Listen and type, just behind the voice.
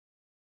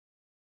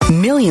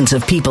Millions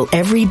of people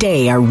every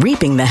day are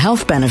reaping the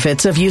health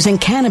benefits of using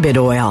cannabis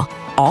oil,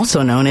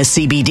 also known as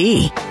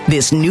CBD.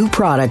 This new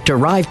product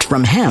derived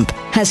from hemp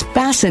has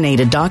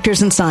fascinated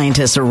doctors and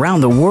scientists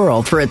around the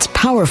world for its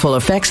powerful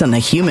effects on the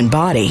human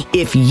body.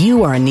 If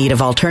you are in need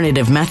of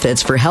alternative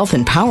methods for health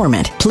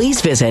empowerment, please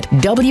visit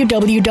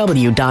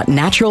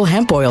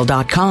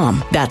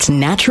www.naturalhempoil.com. That's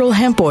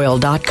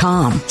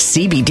naturalhempoil.com.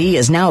 CBD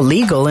is now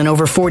legal in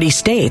over 40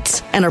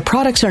 states, and our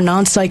products are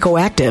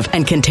non-psychoactive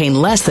and contain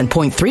less than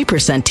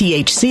 0.3%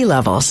 THC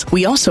levels.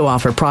 We also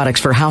offer products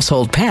for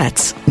household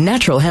pets.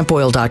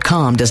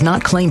 Naturalhempoil.com does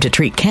not claim to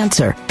treat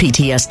cancer,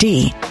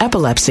 PTSD,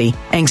 epilepsy,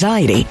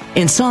 anxiety,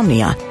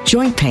 insomnia,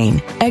 joint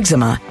pain,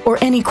 eczema, or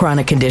any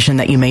chronic condition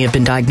that you may have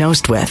been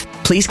diagnosed with.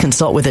 Please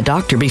consult with a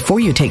doctor before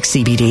you take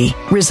CBD.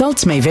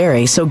 Results may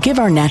vary, so give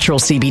our natural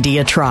CBD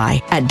a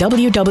try at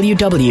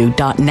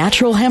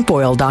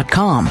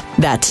www.naturalhempoil.com.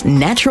 That's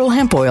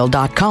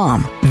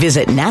naturalhempoil.com.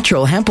 Visit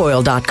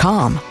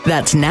naturalhempoil.com.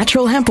 That's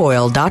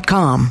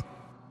naturalhempoil.com.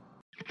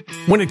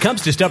 When it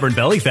comes to stubborn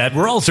belly fat,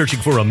 we're all searching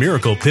for a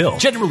miracle pill.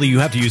 Generally, you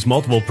have to use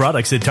multiple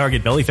products that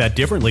target belly fat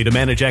differently to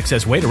manage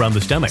excess weight around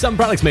the stomach. Some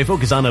products may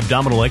focus on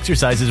abdominal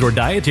exercises or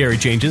dietary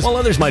changes, while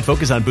others might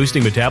focus on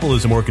boosting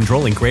metabolism or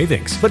controlling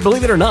cravings. But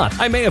believe it or not,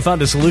 I may have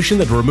found a solution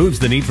that removes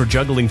the need for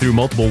juggling through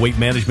multiple weight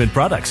management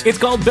products. It's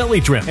called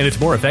Belly Trim, and it's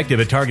more effective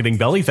at targeting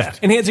belly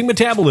fat, enhancing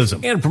metabolism,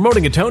 and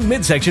promoting a toned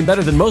midsection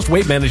better than most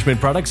weight management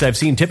products I've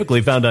seen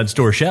typically found on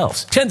store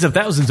shelves. Tens of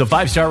thousands of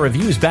 5-star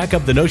reviews back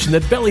up the notion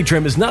that Belly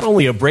Trim is not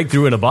only a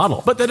breakthrough in a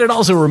bottle, but that it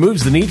also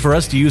removes the need for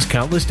us to use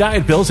countless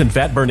diet pills and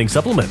fat-burning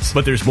supplements.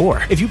 But there's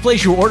more. If you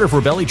place your order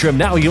for Belly Trim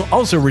now, you'll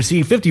also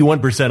receive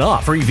 51%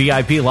 off, free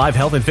VIP live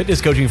health and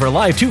fitness coaching for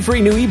life, 2 free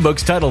new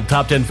ebooks titled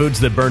Top 10 Foods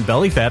That Burn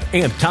Belly Fat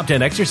and Top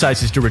 10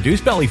 Exercises to Reduce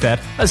Belly Fat,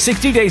 a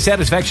 60-day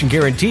satisfaction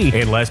guarantee,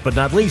 and last but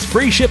not least,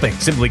 free shipping.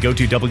 Simply go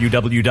to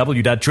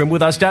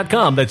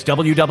www.trimwithus.com. That's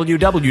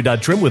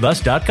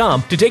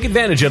www.trimwithus.com to take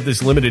advantage of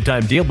this limited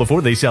time deal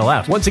before they sell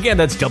out. Once again,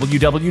 that's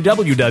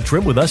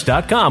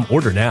www.trimwithus.com.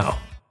 Order now.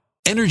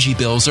 Energy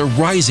bills are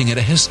rising at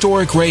a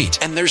historic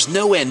rate, and there's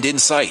no end in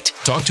sight.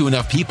 Talk to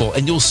enough people,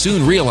 and you'll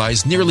soon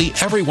realize nearly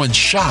everyone's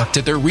shocked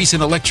at their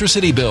recent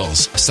electricity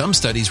bills. Some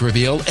studies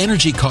reveal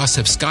energy costs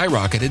have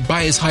skyrocketed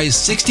by as high as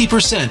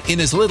 60%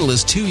 in as little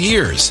as 2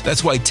 years.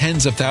 That's why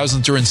tens of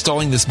thousands are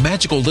installing this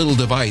magical little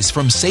device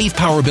from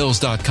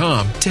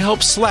SavePowerBills.com to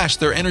help slash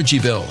their energy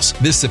bills.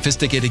 This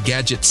sophisticated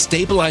gadget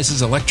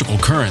stabilizes electrical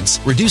currents,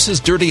 reduces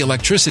dirty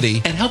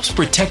electricity, and helps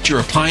protect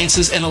your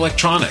appliances and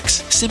electronics.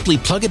 Simply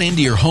plug it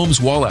into your home's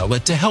wall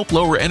outlet to help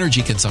lower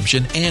energy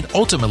consumption and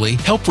ultimately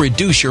help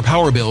reduce your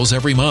power bills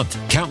every month.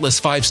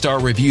 Countless 5-star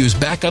reviews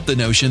back up the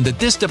notion that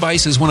this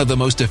device is one of the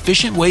most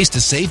efficient ways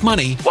to save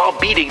money while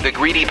beating the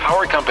greedy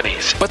power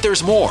companies. But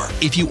there's more.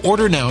 If you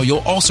order now, you'll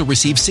also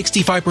receive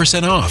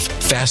 65% off,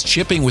 fast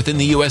shipping within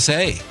the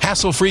USA,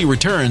 hassle-free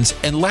returns,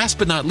 and last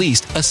but not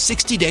least, a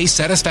 60-day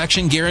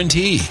satisfaction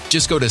guarantee.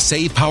 Just go to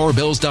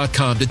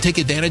SavePowerBills.com to take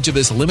advantage of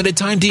this limited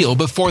time deal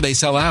before they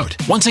sell out.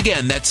 Once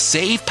again, that's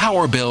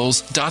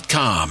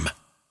SavePowerBills.com.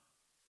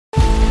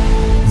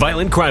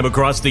 Violent crime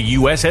across the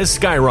U.S. has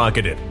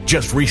skyrocketed.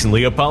 Just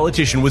recently, a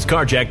politician was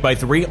carjacked by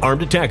 3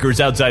 armed attackers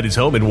outside his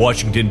home in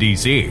Washington,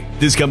 D.C.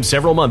 This comes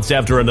several months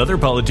after another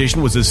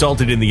politician was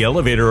assaulted in the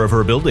elevator of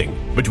her building.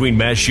 Between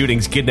mass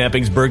shootings,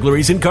 kidnappings,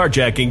 burglaries, and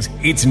carjackings,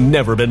 it's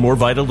never been more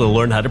vital to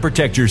learn how to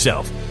protect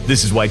yourself.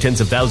 This is why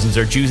tens of thousands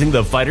are choosing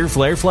the Fighter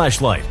Flare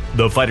flashlight.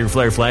 The Fighter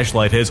Flare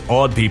flashlight has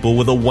awed people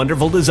with a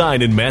wonderful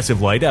design and massive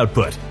light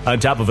output. On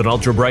top of an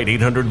ultra-bright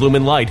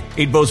 800-lumen light,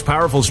 it boasts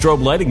powerful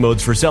strobe lighting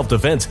modes for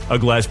self-defense, a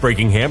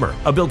glass-breaking hammer,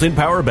 a built-in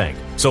power bank,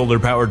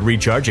 solar-powered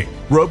recharging,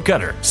 rope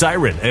cutter,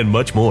 siren, and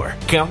much more.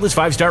 Countless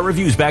 5-star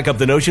reviews back up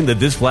the notion that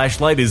this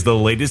flashlight is the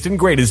latest and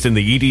greatest in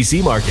the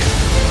EDC market.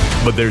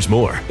 But there's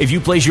more. If you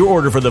place your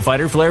order for the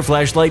Fighter Flare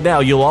flashlight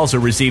now, you'll also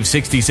receive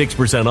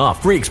 66%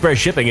 off, free express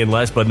shipping, and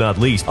last but not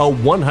least, a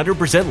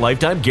 100%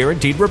 lifetime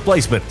guaranteed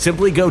replacement.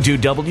 Simply go to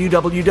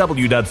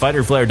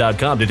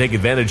www.fighterflare.com to take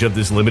advantage of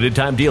this limited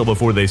time deal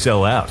before they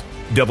sell out.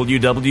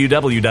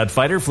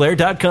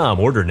 www.fighterflare.com.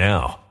 Order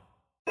now.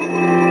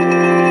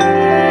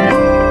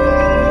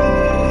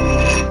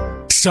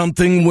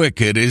 Something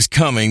wicked is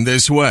coming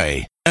this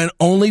way, and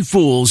only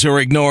fools are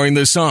ignoring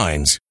the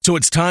signs. So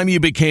it's time you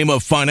became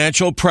a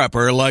financial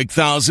prepper like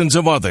thousands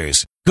of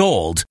others.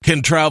 Gold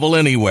can travel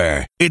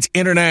anywhere. It's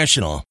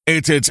international.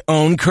 It's its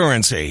own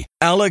currency.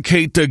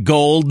 Allocate to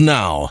gold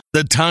now,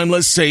 the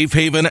timeless safe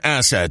haven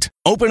asset.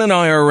 Open an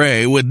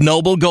IRA with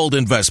Noble Gold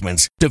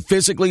Investments to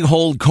physically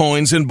hold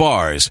coins and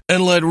bars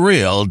and let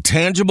real,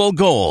 tangible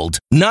gold,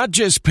 not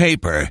just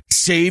paper,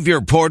 Save your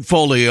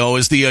portfolio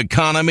as the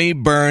economy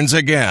burns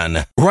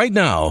again. Right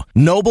now,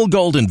 Noble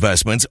Gold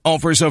Investments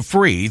offers a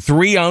free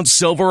 3-ounce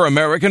silver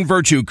American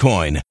Virtue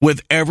coin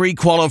with every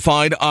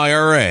qualified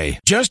IRA.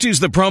 Just use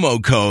the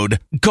promo code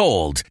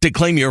GOLD to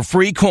claim your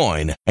free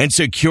coin and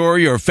secure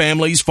your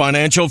family's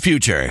financial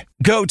future.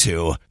 Go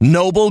to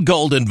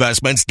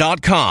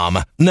noblegoldinvestments.com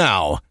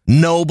now.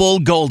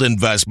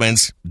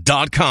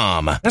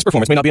 noblegoldinvestments.com. Past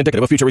performance may not be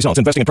indicative of future results.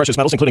 Investing in precious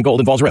metals, including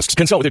gold, involves risks.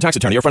 Consult with your tax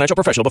attorney or financial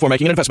professional before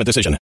making an investment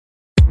decision.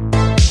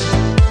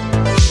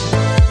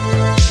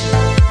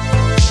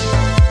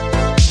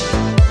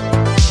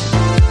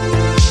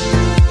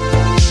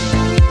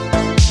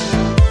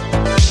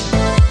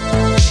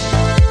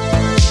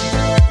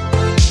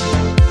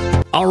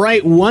 All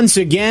right, once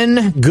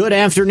again, good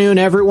afternoon,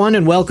 everyone,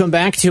 and welcome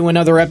back to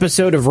another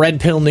episode of Red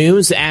Pill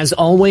News. As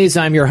always,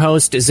 I'm your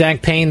host,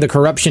 Zach Payne, the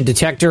corruption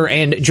detector,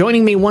 and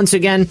joining me once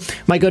again,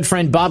 my good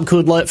friend Bob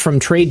Kudla from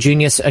Trade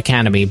Genius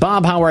Academy.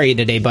 Bob, how are you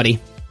today, buddy?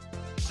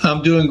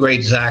 I'm doing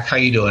great, Zach. How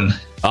you doing?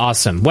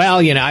 Awesome. Well,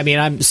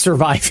 I'm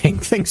surviving.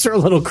 Things are a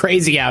little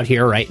crazy out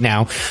here right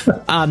now.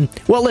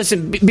 Well,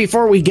 listen,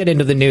 before we get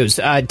into the news,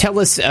 tell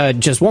us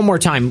just one more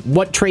time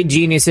what Trade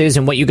Genius is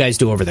and what you guys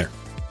do over there.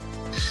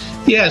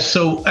 Yeah,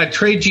 so at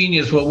Trade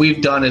Genius, what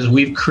we've done is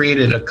we've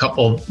created a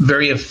couple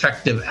very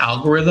effective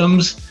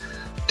algorithms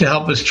to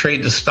help us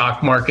trade the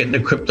stock market and the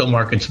crypto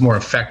markets more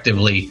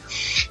effectively.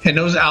 And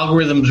those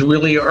algorithms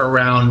really are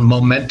around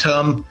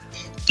momentum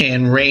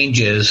and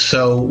ranges.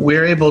 So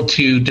we're able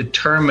to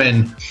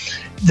determine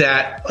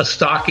that a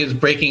stock is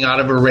breaking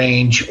out of a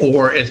range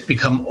or it's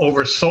become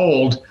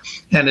oversold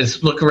and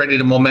is looking ready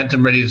to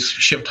momentum, ready to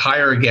shift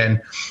higher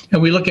again.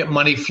 And we look at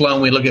money flow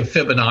and we look at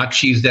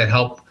Fibonacci's that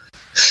help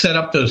set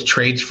up those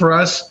trades for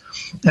us,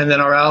 and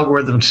then our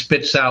algorithm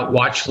spits out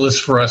watch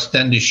lists for us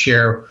then to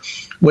share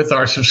with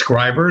our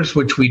subscribers,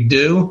 which we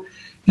do.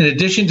 In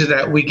addition to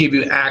that, we give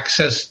you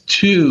access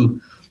to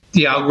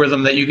the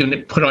algorithm that you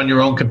can put on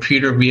your own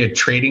computer via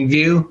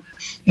TradingView,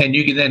 and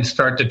you can then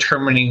start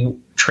determining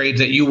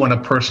trades that you want to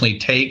personally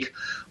take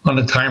on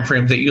the time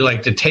frames that you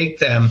like to take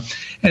them.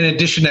 And in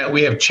addition to that,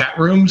 we have chat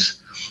rooms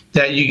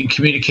that you can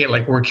communicate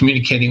like we're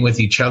communicating with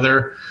each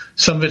other.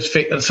 Some of it's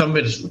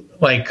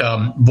like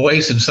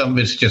voice, and some of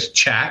it's just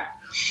chat.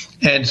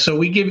 And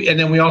so and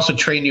then we also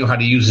train you how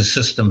to use the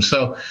system.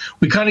 So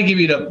we kind of give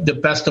you the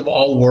best of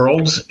all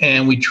worlds,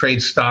 and we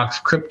trade stocks,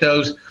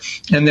 cryptos,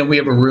 and then we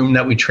have a room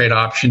that we trade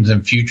options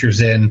and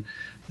futures in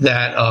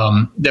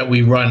that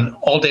we run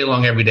all day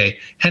long, every day.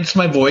 Hence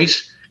my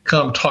voice.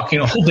 Come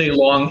talking all day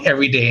long,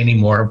 every day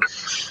anymore.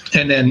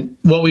 And then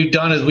what we've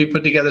done is we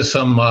put together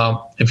some,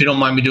 if you don't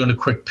mind me doing a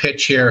quick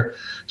pitch here,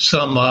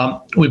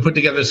 we put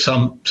together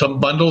some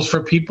bundles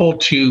for people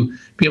to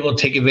be able to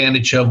take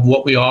advantage of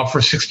what we offer,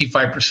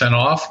 65%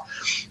 off.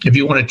 If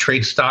you want to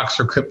trade stocks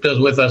or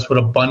cryptos with us with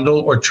a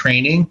bundle or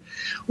training,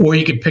 or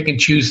you can pick and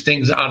choose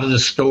things out of the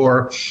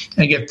store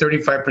and get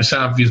 35%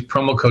 off, use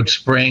promo code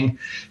SPRING.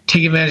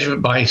 Take advantage of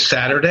it by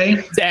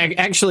Saturday.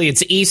 Actually,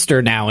 it's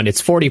Easter now, and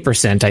it's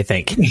 40%, I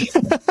think. I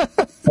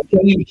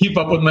can't even keep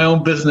up with my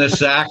own business,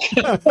 Zach.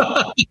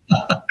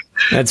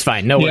 That's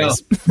fine. No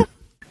worries.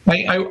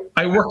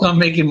 I work on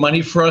making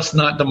money for us,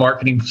 not the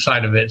marketing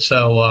side of it.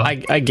 So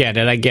I get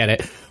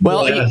it.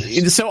 Well,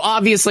 so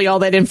obviously all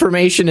that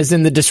information is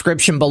in the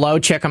description below.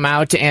 Check them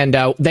out. And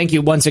thank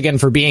you once again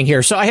for being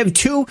here. So I have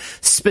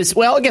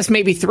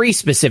maybe three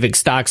specific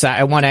stocks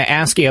I want to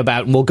ask you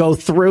about, and we'll go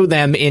through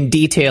them in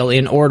detail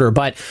in order.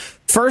 But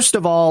first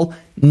of all,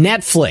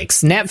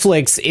 Netflix.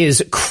 Netflix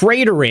is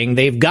cratering.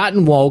 They've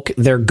gotten woke.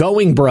 They're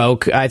going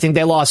broke. I think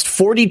they lost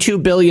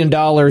 $42 billion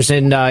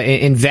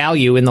in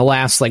value in the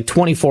last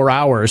 24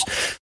 hours.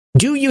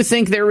 Do you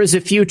think there is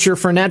a future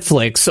for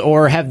Netflix,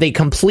 or have they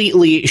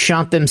completely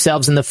shot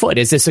themselves in the foot?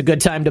 Is this a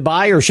good time to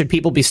buy, or should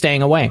people be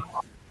staying away?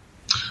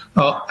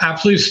 Oh,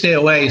 absolutely stay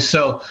away.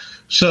 So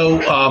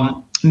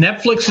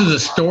Netflix is a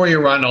story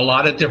around a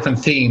lot of different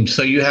themes.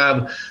 So you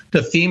have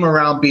the theme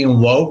around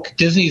being woke.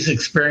 Disney's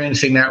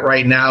experiencing that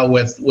right now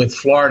with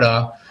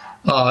Florida,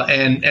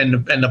 and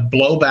the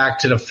blowback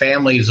to the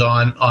families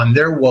on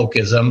their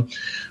wokeism.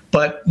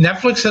 But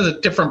Netflix has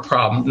a different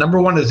problem. Number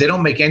one is they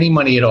don't make any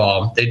money at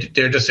all.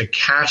 They're just a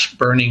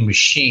cash-burning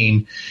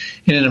machine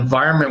in an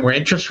environment where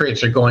interest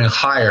rates are going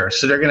higher.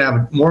 So they're going to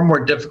have more and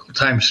more difficult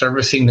time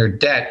servicing their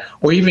debt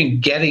or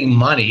even getting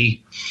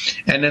money.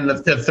 And then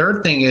the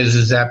third thing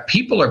is that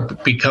people are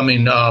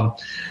becoming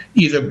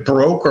either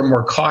broke or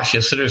more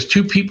cautious. So there's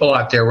two people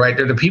out there, right?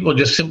 There are the people who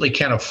just simply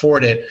can't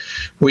afford it,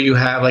 where you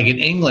have, like in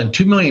England,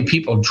 2 million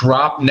people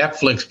drop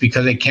Netflix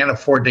because they can't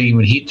afford to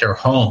even heat their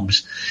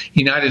homes.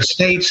 United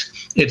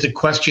States, it's a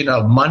question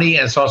of money.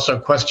 And it's also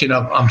a question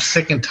of I'm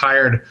sick and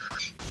tired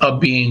of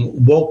being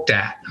woked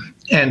at.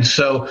 And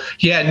so,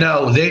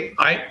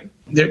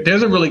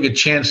 there's a really good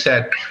chance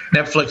that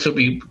Netflix will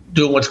be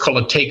doing what's called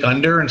a take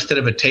under instead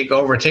of a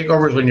takeover. A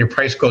takeover is when your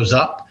price goes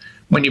up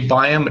when you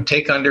buy them. A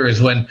take under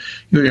is when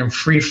you're in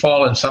free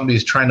fall and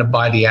somebody's trying to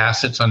buy the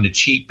assets on the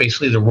cheap,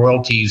 basically the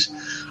royalties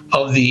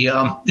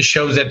the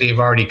shows that they've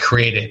already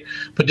created.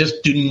 But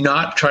just do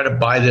not try to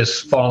buy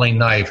this falling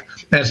knife.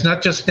 And it's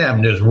not just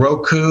them. There's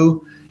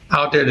Roku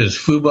out there. There's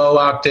Fubo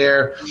out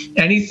there.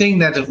 Anything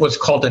that is what's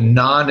called a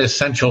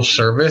non-essential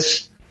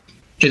service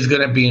is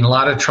going to be in a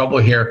lot of trouble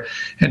here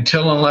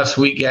unless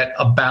we get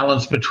a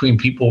balance between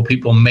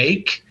people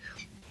make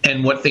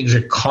and what things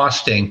are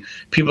costing.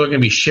 People are going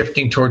to be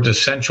shifting towards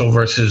essential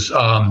versus,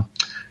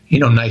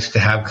 nice to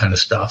have kind of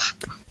stuff.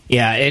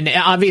 Yeah, and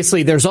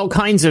obviously there's all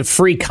kinds of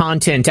free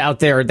content out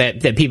there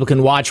that people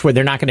can watch where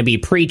they're not going to be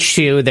preached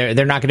to.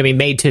 They're not going to be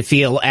made to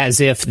feel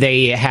as if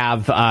they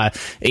have,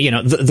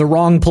 the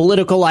wrong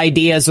political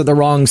ideas or the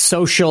wrong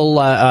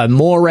social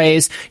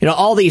mores,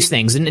 all these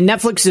things. And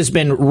Netflix has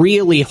been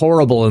really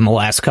horrible in the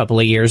last couple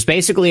of years,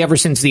 basically ever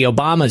since the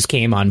Obamas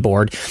came on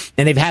board.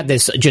 And they've had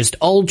this just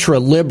ultra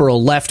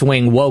liberal left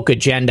wing woke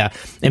agenda.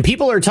 And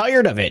people are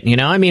tired of it.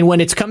 When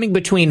it's coming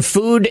between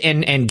food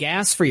and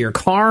gas for your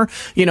car,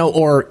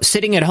 or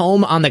sitting at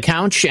home on the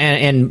couch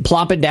and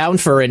plopping down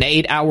for an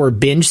 8-hour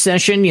binge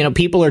session,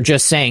 people are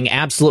just saying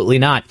absolutely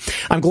not.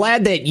 I'm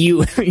glad that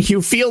you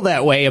feel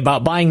that way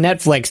about buying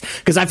Netflix,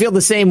 because I feel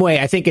the same way.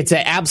 I think it's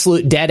an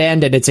absolute dead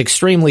end and it's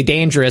extremely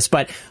dangerous.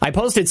 But I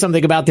posted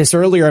something about this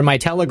earlier in my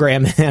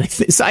Telegram, and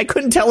I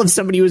couldn't tell if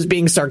somebody was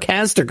being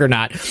sarcastic or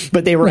not.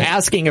 But they were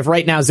asking if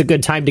right now is a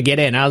good time to get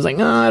in. I was like,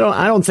 no,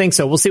 I don't think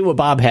so. We'll see what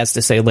Bob has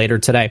to say later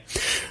today.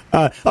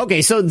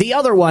 Okay, so the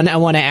other one I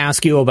want to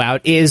ask you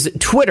about is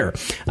Twitter.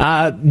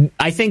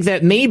 I think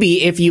that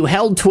maybe if you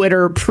held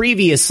Twitter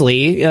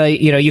previously,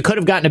 you could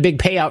have gotten a big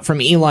payout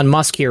from Elon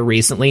Musk here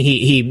recently.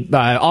 He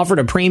offered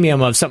a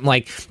premium of something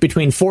like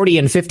between 40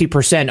 and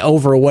 50%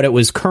 over what it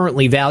was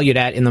currently valued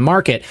at in the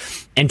market.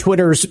 And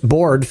Twitter's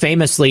board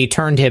famously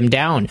turned him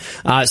down.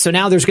 So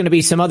now there's going to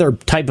be some other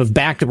type of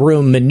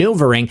backroom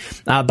maneuvering,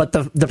 but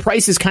the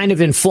price is kind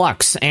of in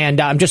flux. And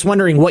I'm just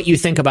wondering what you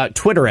think about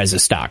Twitter as a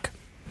stock.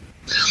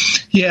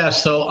 Yeah,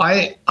 so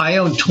I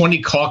own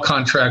 20 call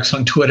contracts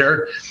on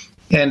Twitter.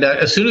 And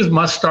as soon as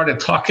Musk started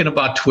talking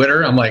about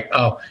Twitter, I'm like,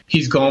 oh,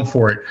 he's going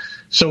for it.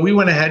 So we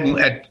went ahead and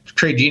at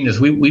Trade Genius,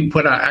 we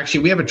put out,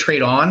 actually, we have a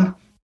trade on,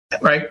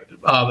 right?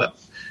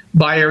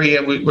 Buy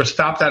area, we're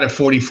stopped out at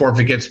 44 if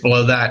it gets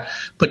below that.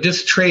 But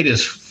this trade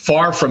is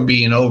far from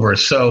being over.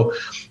 So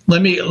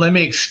let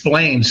me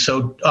explain.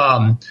 So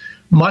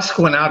Musk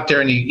went out there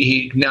and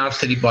he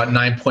announced that he bought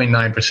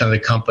 9.9% of the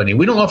company.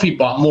 We don't know if he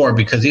bought more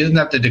because he doesn't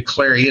have to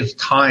declare his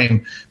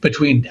time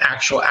between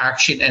actual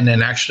action and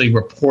then actually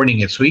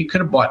reporting it. So he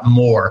could have bought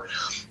more.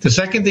 The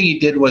second thing he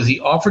did was he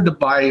offered to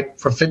buy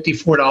for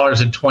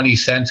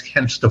 $54.20,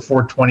 hence the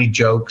 420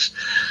 jokes,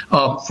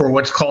 for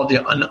what's called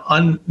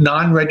the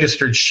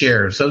non-registered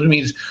shares.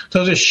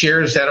 Those are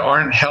shares that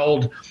aren't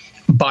held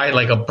by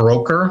like a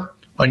broker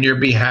on your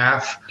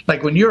behalf.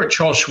 Like when you're at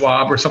Charles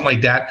Schwab or something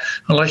like that,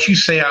 unless you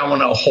say I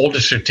want to hold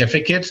a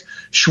certificate,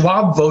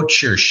 Schwab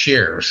votes your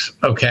shares,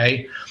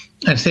 okay?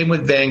 And same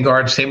with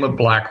Vanguard, same with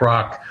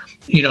BlackRock.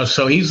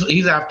 So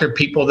he's after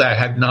people that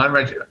have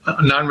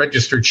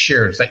non-registered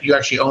shares that you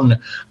actually own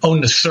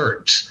the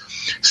certs.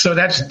 So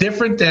that's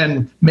different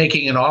than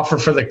making an offer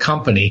for the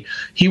company.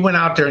 He went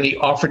out there and he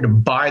offered to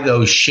buy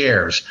those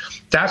shares.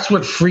 That's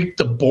what freaked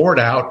the board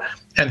out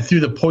and threw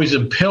the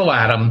poison pill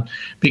at him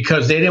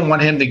because they didn't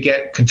want him to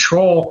get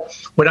control.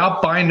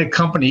 Without buying the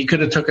company, he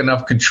could have took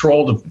enough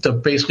control to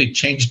basically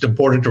change the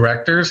board of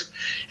directors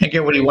and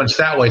get what he wants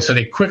that way. So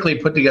they quickly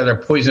put together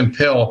a poison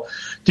pill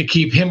to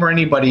keep him or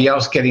anybody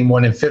else getting more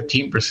than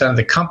 15% of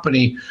the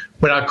company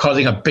without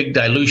causing a big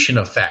dilution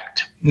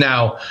effect.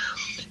 Now,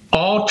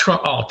 all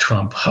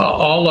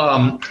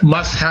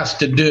Musk has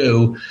to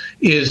do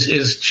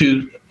is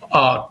to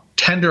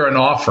tender an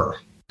offer.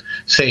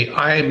 Say,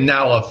 I am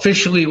now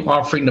officially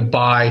offering to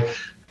buy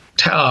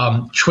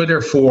Twitter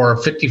for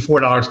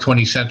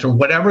 $54.20 or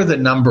whatever the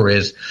number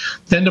is.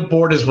 Then the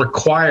board is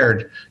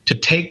required to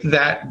take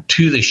that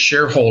to the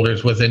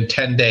shareholders within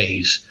 10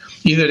 days.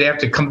 Either they have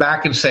to come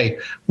back and say,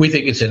 we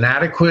think it's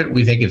inadequate,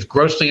 we think it's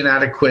grossly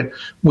inadequate,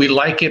 we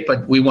like it,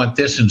 but we want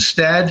this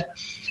instead.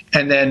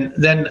 And then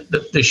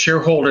the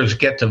shareholders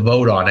get to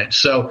vote on it.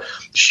 So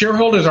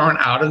shareholders aren't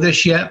out of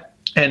this yet.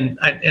 And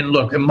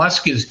look, and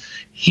Musk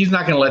he's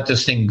not going to let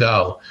this thing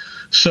go.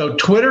 So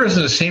Twitter is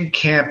in the same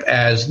camp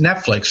as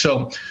Netflix.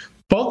 So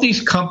both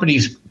these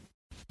companies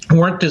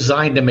weren't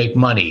designed to make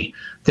money.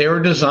 They were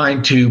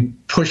designed to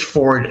push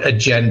forward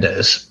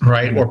agendas,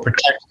 right? Or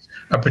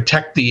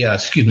protect the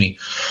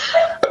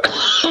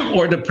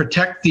or to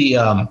protect the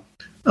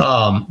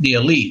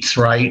elites,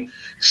 right?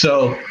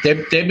 So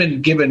they've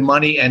been given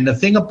money. And the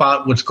thing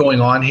about what's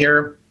going on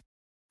here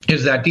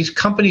is that these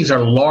companies are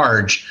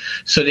large,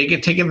 so they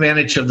can take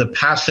advantage of the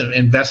passive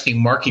investing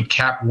market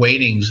cap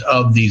weightings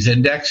of these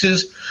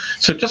indexes.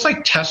 So just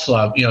like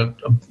Tesla,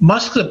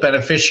 Musk's a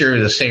beneficiary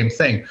of the same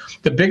thing.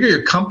 The bigger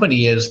your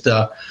company is,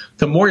 the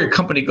more your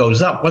company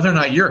goes up, whether or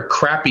not you're a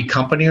crappy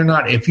company or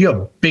not. If you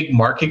have big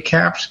market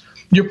caps,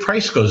 your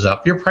price goes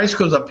up. Your price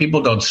goes up,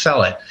 people don't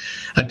sell it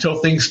until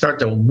things start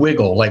to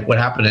wiggle, like what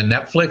happened in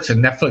Netflix.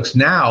 And Netflix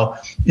now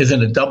is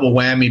in a double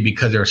whammy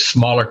because they're a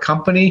smaller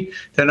company.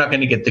 They're not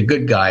going to get the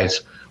good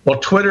guys. Well,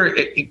 Twitter,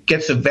 it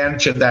gets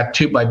advantage of that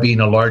too by being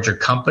a larger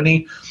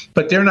company,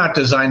 but they're not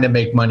designed to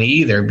make money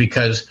either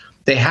because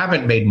they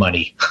haven't made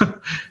money.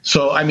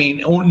 So, I mean,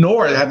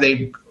 nor have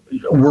they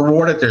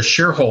rewarded their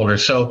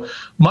shareholders. So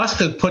Musk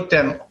has put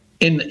them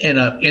in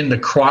the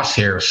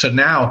crosshair. So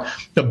now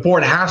the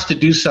board has to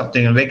do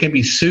something, and they can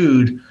be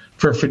sued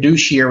for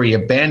fiduciary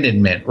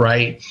abandonment,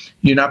 right?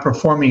 You're not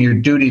performing your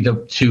duty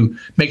to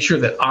make sure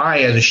that I,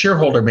 as a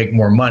shareholder, make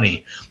more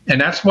money.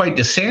 And that's why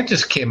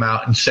DeSantis came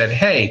out and said,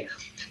 hey,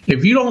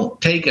 if you don't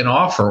take an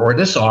offer or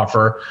this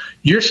offer,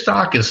 your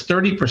stock is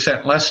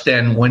 30% less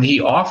than when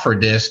he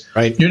offered this.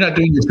 Right. You're not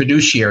doing your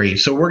fiduciary.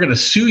 So we're going to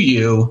sue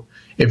you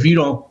if you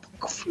don't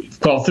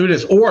fall through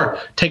this or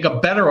take a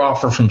better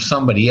offer from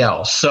somebody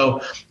else.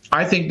 So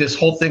I think this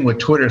whole thing with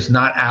Twitter is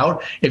not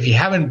out. If you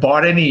haven't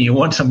bought any and you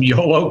want some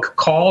YOLO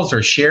calls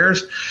or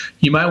shares,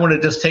 you might want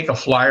to just take a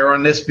flyer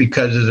on this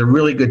because there's a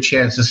really good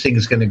chance this thing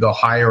is going to go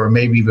higher or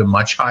maybe even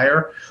much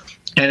higher.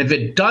 And if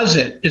it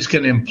doesn't, it's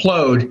going to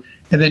implode.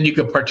 And then you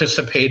could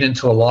participate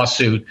into a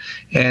lawsuit.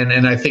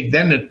 And I think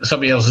then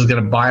somebody else is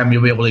going to buy them.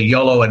 You'll be able to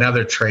YOLO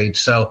another trade.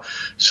 So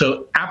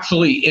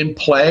absolutely in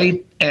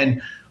play.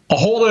 And a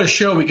whole other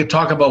show, we could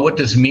talk about what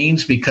this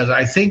means because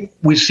I think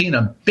we've seen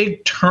a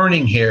big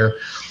turning here.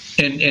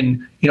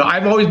 And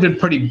I've always been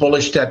pretty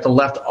bullish that the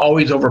left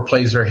always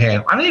overplays their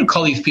hand. I don't even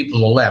call these people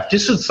the left.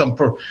 This is some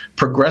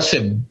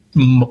progressive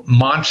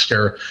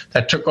monster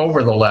that took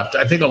over the left.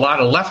 I think a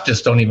lot of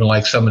leftists don't even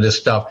like some of this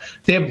stuff.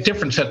 They have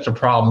different sets of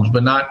problems,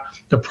 but not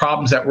the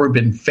problems that we've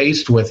been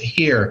faced with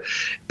here.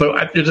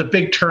 But there's a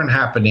big turn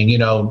happening,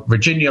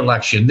 Virginia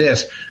election,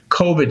 this,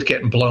 COVID's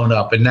getting blown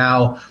up. And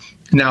now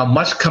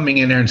Musk coming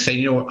in there and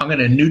saying, I'm going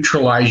to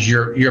neutralize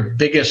your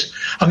biggest,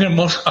 I'm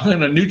going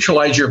to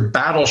neutralize your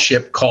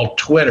battleship called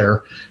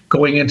Twitter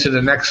going into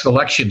the next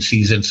election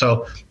season.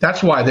 So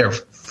that's why they're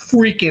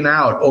freaking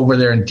out over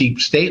there in deep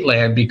state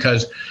land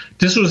because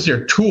this was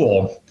their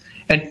tool.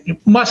 And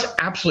Musk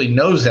absolutely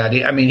knows that.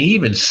 I mean, he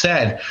even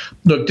said,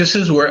 look, this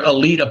is where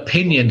elite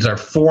opinions are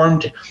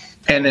formed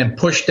and then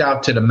pushed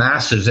out to the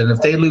masses. And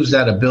if they lose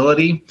that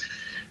ability,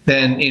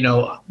 then,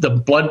 the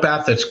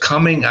bloodbath that's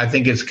coming, I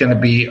think it's going to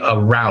be a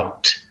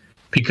rout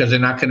because they're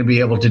not going to be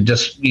able to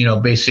just,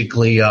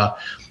 basically,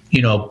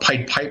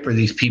 piper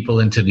these people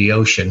into the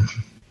ocean.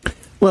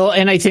 Well,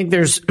 and I think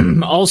there's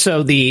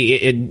also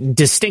the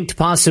distinct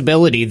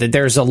possibility that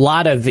there's a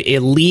lot of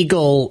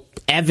illegal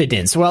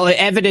evidence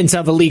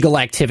of illegal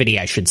activity,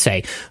 I should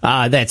say,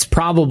 that's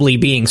probably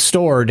being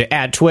stored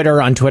at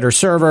Twitter, on Twitter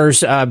servers,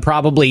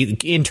 probably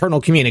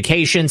internal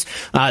communications,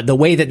 the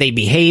way that they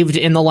behaved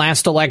in the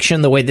last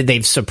election, the way that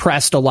they've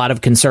suppressed a lot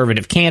of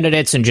conservative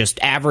candidates and just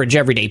average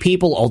everyday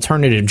people,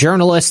 alternative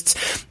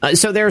journalists.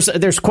 So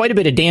there's quite a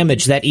bit of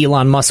damage that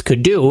Elon Musk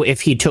could do if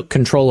he took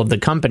control of the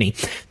company.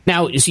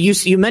 Now,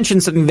 you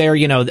mentioned something there,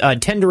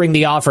 tendering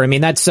the offer. I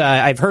mean, that's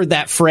I've heard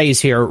that phrase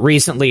here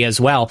recently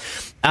as well.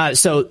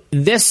 So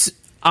this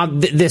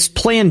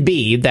plan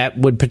B that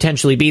would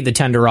potentially be the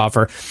tender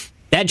offer,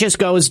 that just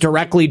goes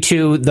directly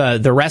to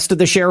the rest of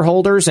the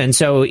shareholders, and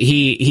so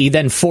he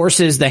then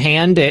forces the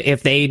hand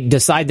if they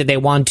decide that they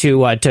want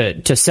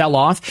to sell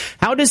off.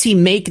 How does he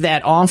make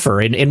that offer?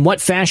 In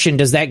what fashion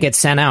does that get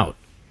sent out?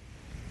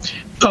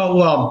 Oh,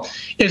 well,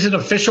 it's an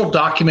official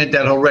document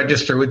that he'll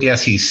register with the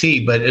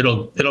SEC, but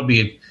he'll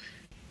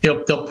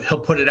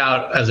put it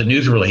out as a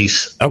news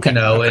release. Okay.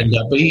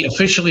 But he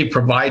officially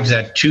provides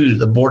that to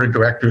the board of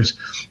directors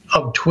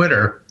of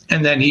Twitter.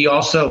 And then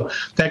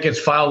that gets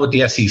filed with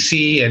the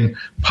SEC and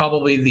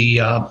probably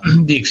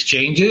the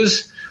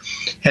exchanges.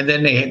 And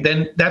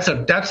then that's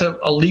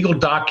a legal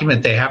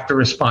document they have to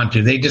respond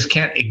to. They just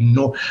can't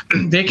ignore.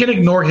 They can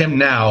ignore him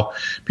now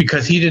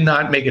because he did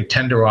not make a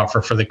tender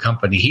offer for the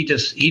company. He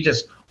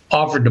just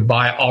offered to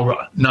buy all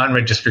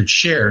non-registered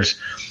shares,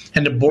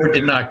 and the board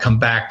did not come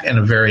back in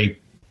a very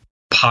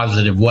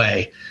positive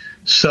way.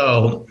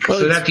 So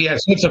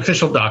it's an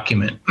official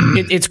document.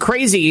 It's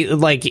crazy,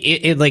 like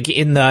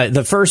in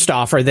the first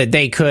offer that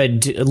they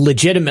could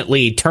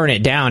legitimately turn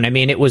it down. I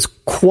mean, it was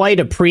quite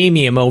a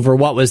premium over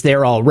what was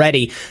there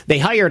already. They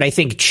hired, I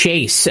think,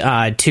 Chase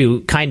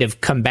to kind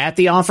of combat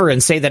the offer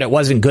and say that it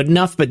wasn't good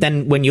enough. But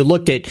then when you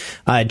looked at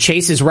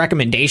Chase's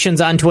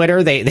recommendations on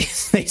Twitter, they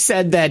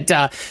said that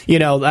I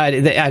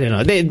don't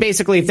know.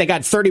 Basically, if they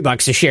got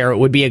 $30 a share, it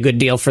would be a good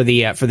deal for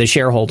the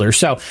shareholders.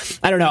 So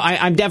I don't know.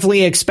 I'm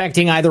definitely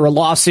expecting either a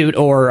lawsuit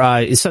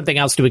or something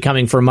else to be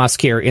coming for Musk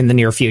here in the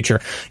near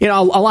future.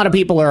 A lot of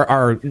people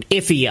are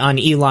iffy on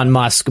Elon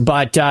Musk,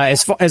 but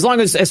as far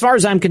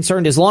as I'm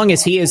concerned, as long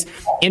as he is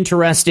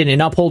interested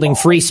in upholding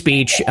free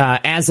speech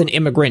as an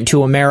immigrant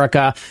to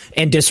America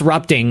and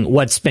disrupting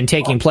what's been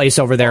taking place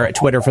over there at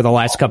Twitter for the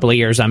last couple of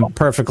years, I'm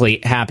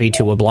perfectly happy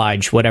to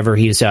oblige whatever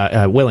he's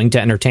willing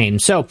to entertain.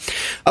 So,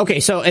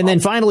 okay, and then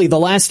finally, the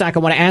last stock I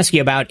want to ask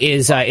you about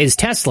is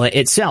Tesla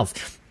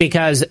itself.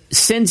 because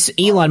since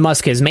Elon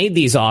Musk has made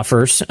these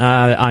offers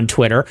on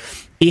Twitter,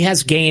 he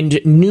has gained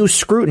new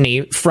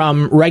scrutiny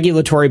from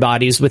regulatory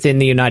bodies within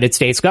the United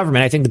States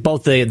government. I think that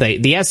both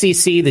the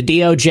SEC, the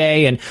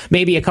DOJ, and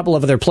maybe a couple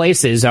of other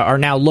places are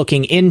now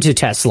looking into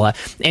Tesla.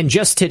 And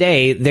just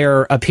today,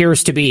 there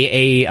appears to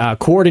be a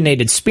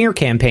coordinated smear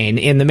campaign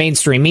in the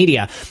mainstream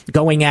media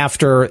going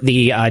after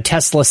the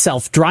Tesla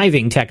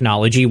self-driving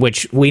technology,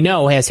 which we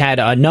know has had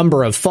a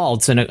number of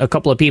faults, and a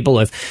couple of people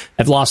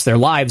have lost their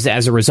lives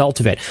as a result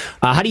of it.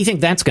 How do you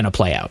think that's going to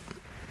play out?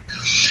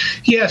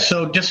 Yeah,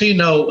 so just so you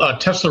know,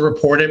 Tesla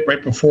reported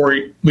right before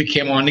we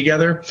came on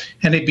together,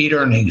 and they beat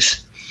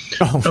earnings.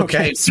 Oh,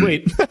 okay,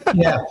 sweet.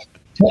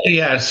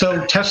 Yeah.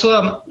 So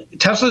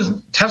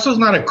Tesla's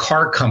not a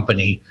car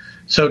company.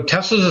 So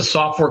Tesla's a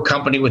software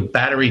company with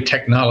battery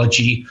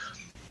technology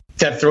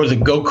that throws a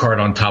go-kart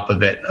on top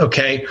of it.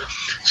 Okay,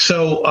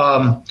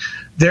 so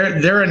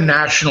they're a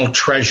national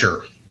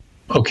treasure.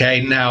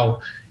 Okay,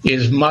 now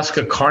is Musk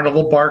a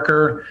carnival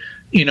barker?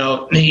 He's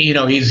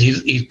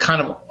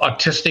kind of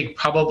autistic.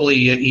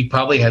 He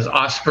probably has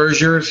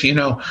Asperger's.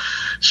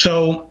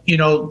 So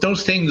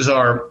those things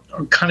are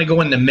kind of go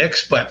in the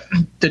mix. But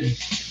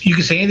you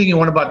can say anything you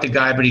want about the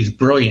guy, but he's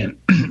brilliant.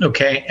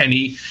 Okay, and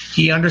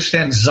he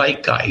understands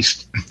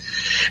zeitgeist.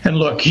 And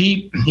look,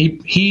 he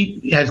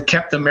has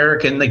kept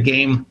America in the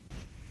game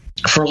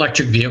for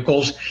electric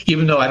vehicles.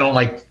 Even though I don't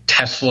like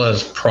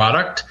Tesla's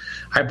product,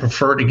 I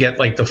prefer to get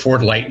like the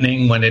Ford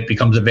Lightning when it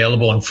becomes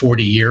available in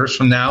 40 years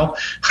from now,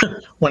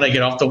 when I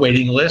get off the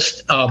waiting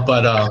list.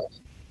 But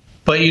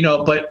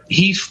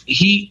he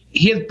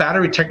has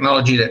battery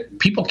technology that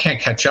people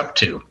can't catch up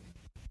to.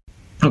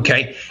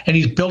 Okay, and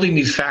he's building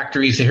these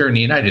factories here in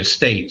the United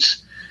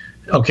States.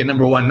 Okay,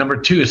 number one. Number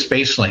two is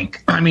Starlink.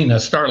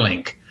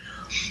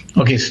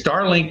 Okay,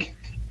 Starlink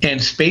and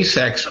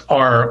SpaceX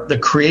are the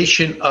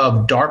creation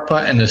of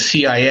DARPA and the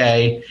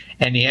CIA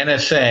and the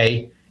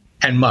NSA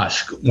and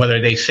Musk, whether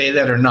they say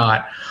that or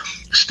not.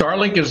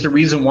 Starlink is the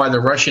reason why the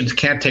Russians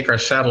can't take our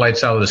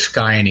satellites out of the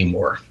sky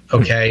anymore,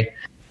 okay?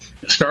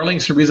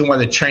 Starlink's the reason why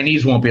the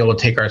Chinese won't be able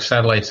to take our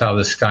satellites out of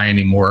the sky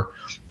anymore.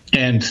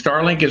 And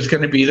Starlink is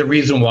going to be the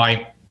reason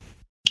why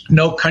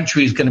no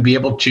country is going to be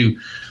able to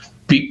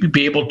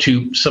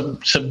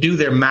subdue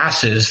their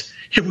masses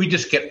if we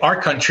just get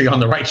our country on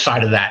the right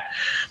side of that,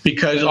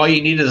 because all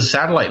you need is a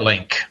satellite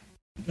link.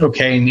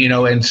 Okay, and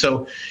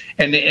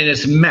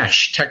it's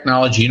mesh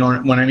technology.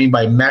 What I mean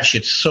by mesh,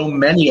 it's so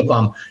many of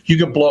them, you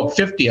could blow up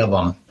 50 of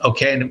them.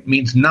 Okay, and it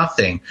means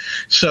nothing.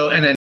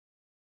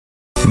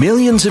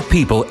 Millions of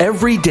people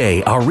every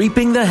day are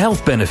reaping the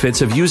health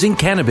benefits of using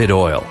cannabis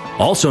oil,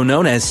 also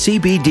known as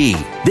CBD.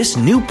 This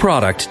new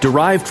product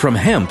derived from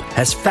hemp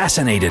has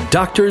fascinated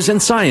doctors and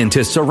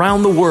scientists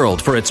around the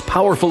world for its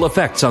powerful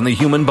effects on the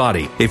human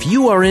body. If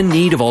you are in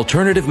need of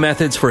alternative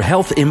methods for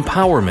health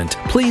empowerment,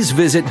 please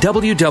visit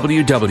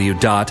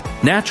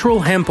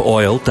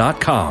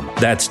www.naturalhempoil.com.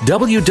 That's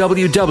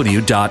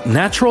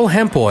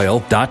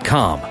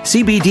www.naturalhempoil.com.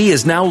 CBD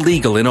is now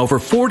legal in over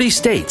 40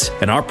 states,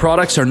 and our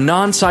products are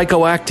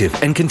non-psychoactive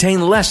and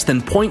contain less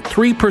than 0.3%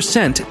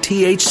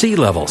 THC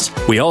levels.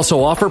 We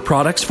also offer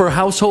products for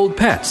household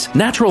pets.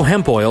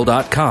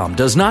 NaturalHempOil.com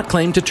does not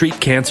claim to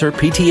treat cancer,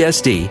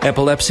 PTSD,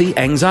 epilepsy,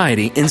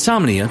 anxiety,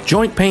 insomnia,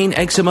 joint pain,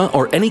 eczema,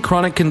 or any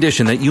chronic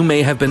condition that you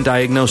may have been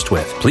diagnosed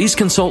with. Please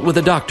consult with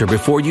a doctor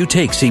before you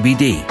take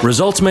CBD.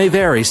 Results may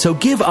vary, so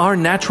give our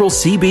natural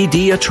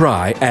CBD a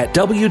try at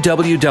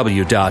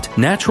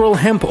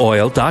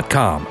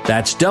www.naturalhempoil.com.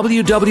 That's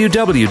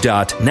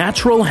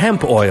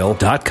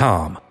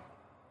www.naturalhempoil.com.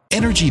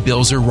 Energy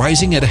bills are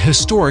rising at a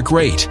historic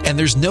rate, and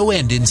there's no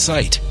end in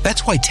sight.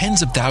 That's why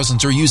tens of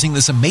thousands are using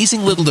this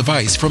amazing little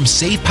device from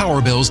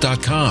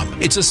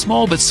SavePowerBills.com. It's a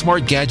small but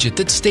smart gadget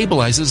that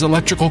stabilizes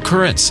electrical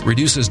currents,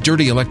 reduces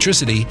dirty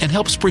electricity, and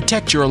helps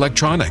protect your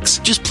electronics.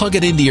 Just plug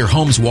it into your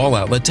home's wall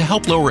outlet to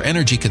help lower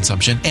energy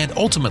consumption and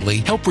ultimately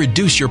help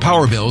reduce your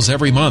power bills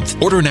every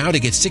month. Order now to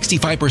get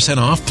 65%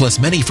 off plus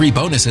many free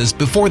bonuses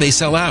before they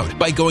sell out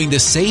by going to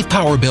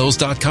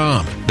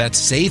SavePowerBills.com.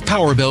 That's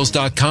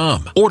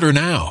SavePowerBills.com. Order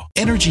now.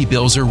 Energy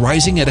bills are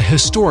rising at a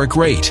historic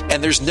rate,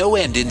 and there's no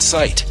end in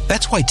sight.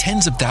 That's why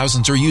tens of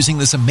thousands are using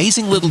this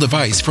amazing little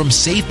device from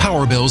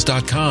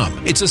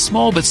SavePowerBills.com. It's a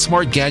small but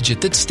smart gadget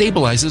that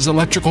stabilizes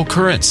electrical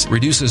currents,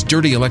 reduces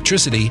dirty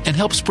electricity, and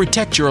helps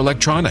protect your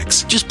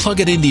electronics. Just plug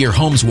it into your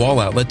home's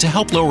wall outlet to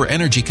help lower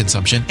energy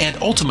consumption and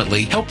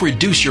ultimately help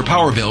reduce your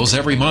power bills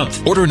every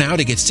month. Order now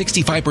to get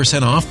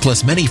 65% off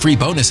plus many free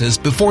bonuses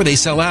before they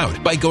sell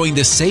out by going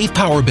to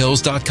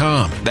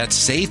SavePowerBills.com.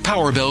 That's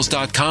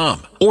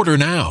SavePowerBills.com. Order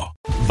now.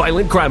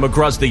 Violent crime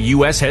across the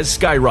U.S. has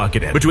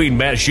skyrocketed. Between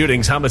mass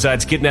shootings,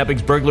 homicides,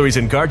 kidnappings, burglaries,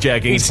 and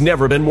carjacking, it's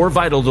never been more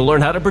vital to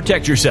learn how to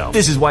protect yourself.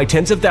 This is why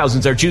tens of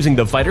thousands are choosing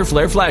the Fighter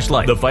Flare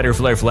flashlight. The Fighter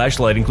Flare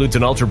flashlight includes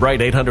an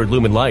ultra-bright 800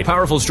 lumen light,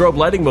 powerful strobe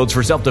lighting modes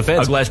for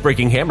self-defense, a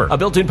glass-breaking hammer, a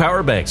built-in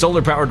power bank,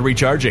 solar-powered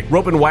recharging,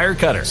 rope and wire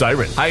cutter,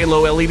 siren, high and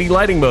low LED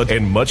lighting mode,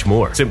 and much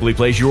more. Simply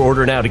place your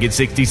order now to get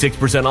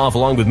 66% off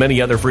along with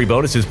many other free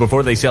bonuses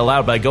before they sell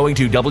out by going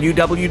to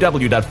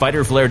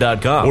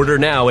www.fighterflare.com. Order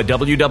now at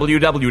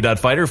www.fighterflare.com.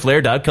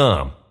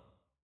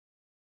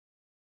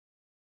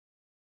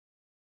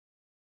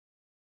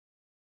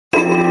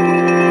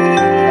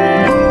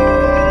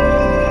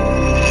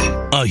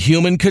 A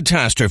human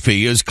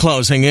catastrophe is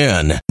closing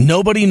in.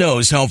 Nobody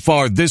knows how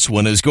far this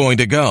one is going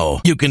to go.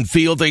 You can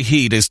feel the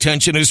heat as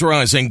tension is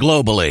rising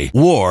globally.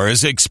 War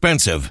is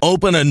expensive.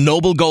 Open a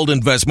Noble Gold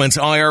Investments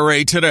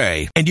IRA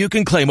today, and you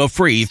can claim a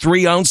free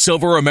 3-ounce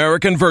silver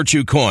American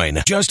Virtue coin.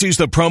 Just use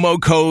the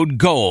promo code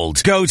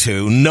GOLD. Go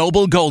to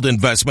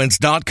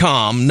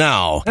noblegoldinvestments.com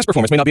now. Past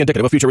performance may not be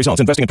indicative of future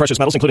results. Investing in precious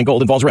metals, including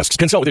gold, involves risks.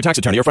 Consult with your tax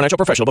attorney or financial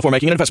professional before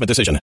making an investment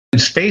decision.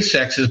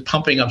 SpaceX is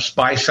pumping up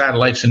spy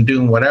satellites and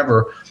doing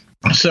whatever.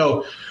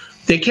 So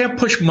they can't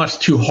push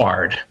Musk too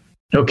hard.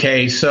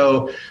 Okay,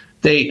 so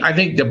I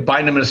think the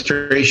Biden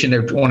administration, they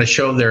want to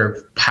show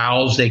their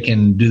pals they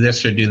can do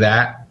this or do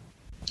that.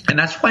 And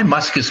that's why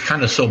Musk is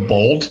kind of so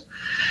bold,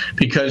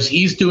 because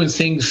he's doing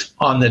things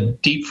for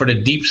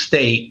the deep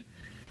state,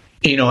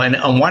 and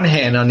on one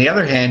hand, on the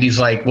other hand, he's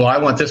like, well, I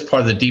want this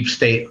part of the deep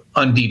state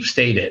undeep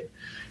stated.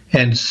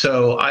 And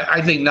so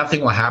I think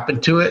nothing will happen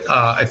to it.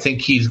 I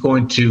think he's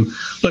going to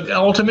look.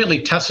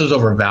 Ultimately, Tesla's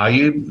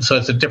overvalued, so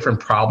it's a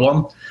different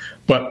problem.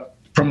 But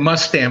from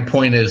Musk's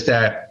standpoint, is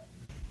that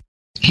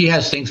he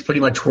has things pretty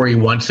much where he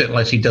wants it,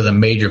 unless he does a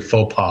major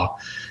faux pas.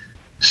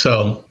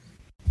 So,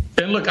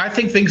 and look, I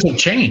think things have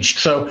changed.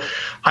 So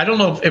I don't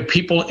know if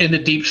people in the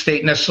deep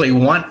state necessarily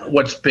want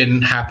what's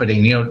been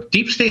happening.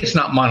 Deep state is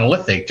not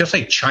monolithic, just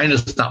like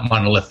China's not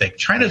monolithic.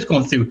 China's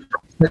going through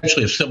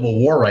essentially a civil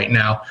war right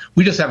now.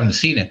 We just haven't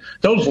seen it.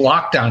 Those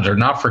lockdowns are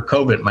not for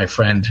COVID, my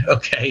friend.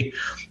 Okay,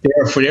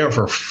 they're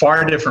for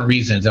far different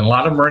reasons, and a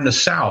lot of them are in the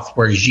South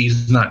where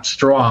Xi's not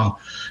strong.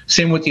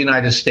 Same with the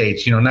United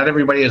States. Not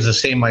everybody has the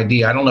same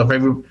idea. I don't know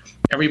if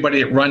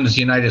everybody that runs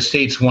the United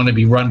States want to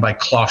be run by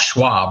Klaus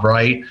Schwab,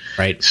 right?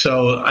 Right.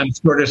 So I'm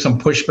sure there's some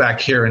pushback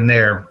here and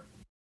there,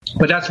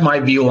 but that's my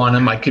view on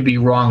him. I could be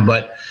wrong,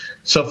 but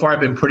so far I've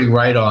been pretty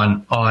right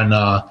on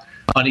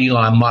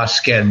Elon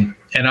Musk, and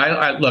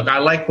I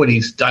like what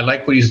he's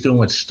doing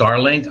with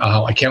Starlink.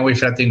 I can't wait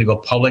for that thing to go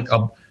public.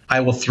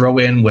 I will throw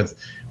in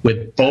with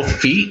both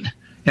feet,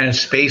 and if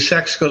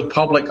SpaceX goes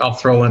public, I'll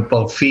throw in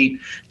both feet.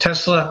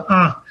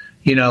 Tesla,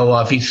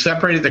 if he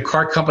separated the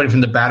car company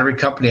from the battery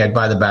company, I'd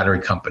buy the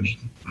battery company.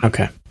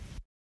 Okay.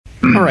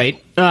 All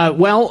right.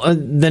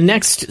 The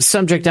next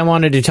subject I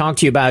wanted to talk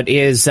to you about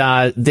is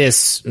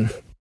this.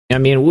 I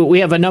mean,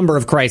 we have a number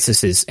of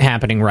crises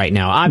happening right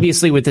now.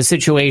 Obviously, with the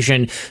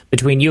situation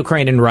between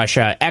Ukraine and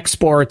Russia,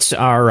 exports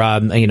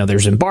are,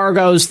 there's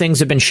embargoes. Things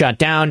have been shut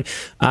down.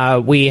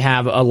 We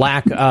have a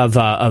lack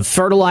of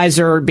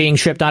fertilizer being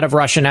shipped out of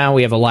Russia now.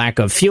 We have a lack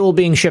of fuel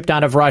being shipped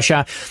out of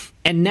Russia.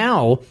 And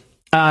now,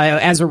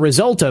 as a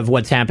result of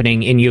what's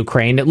happening in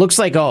Ukraine, it looks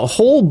like a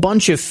whole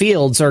bunch of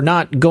fields are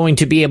not going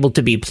to be able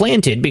to be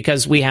planted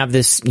because we have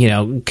this,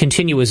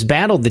 continuous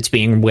battle that's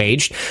being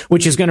waged,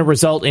 which is going to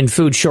result in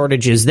food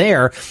shortages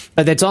there.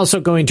 That's also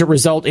going to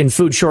result in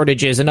food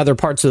shortages in other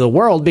parts of the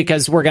world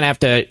because we're going to have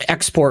to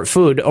export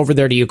food over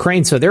there to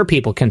Ukraine so their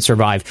people can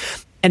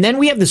survive. And then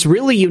we have this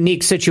really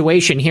unique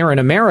situation here in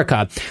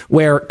America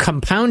where,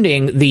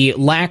 compounding the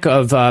lack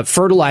of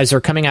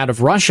fertilizer coming out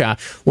of Russia,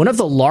 one of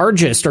the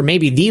largest, or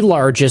maybe the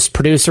largest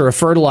producer of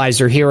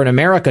fertilizer here in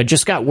America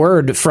just got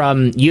word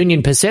from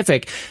Union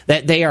Pacific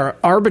that they are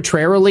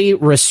arbitrarily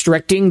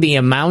restricting the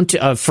amount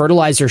of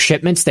fertilizer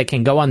shipments that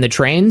can go on the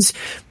trains.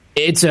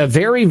 It's a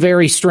very,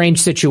 very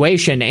strange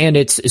situation, and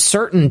it's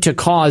certain to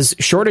cause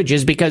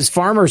shortages because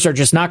farmers are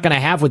just not going to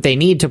have what they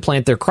need to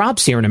plant their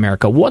crops here in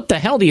America. What the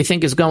hell do you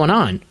think is going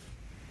on?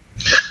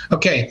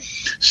 Okay,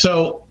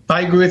 so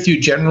I agree with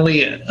you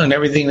generally on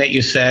everything that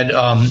you said.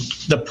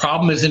 The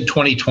problem is in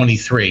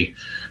 2023.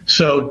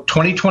 So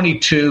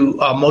 2022,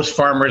 most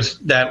farmers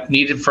that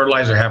needed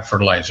fertilizer have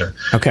fertilizer.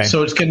 Okay.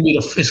 So it's going to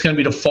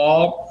be the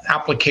fall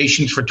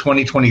applications for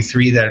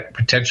 2023 that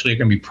potentially are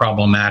going to be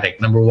problematic.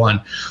 Number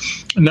one.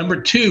 Number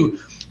two,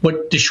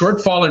 what the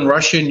shortfall in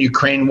Russia and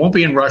Ukraine won't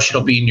be in Russia,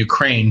 it'll be in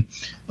Ukraine.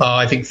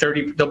 I think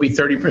they'll be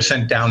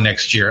 30% down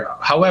next year.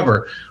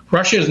 However,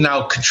 Russia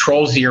now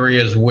controls the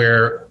areas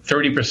where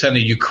 30% of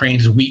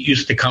Ukraine's wheat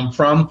used to come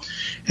from,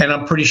 and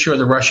I'm pretty sure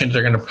the Russians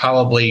are going to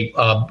probably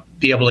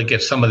be able to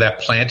get some of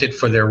that planted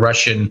for their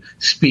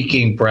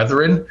Russian-speaking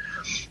brethren.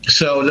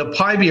 So there'll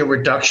probably be a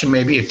reduction,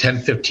 maybe of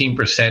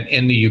 10-15%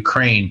 in the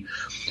Ukraine.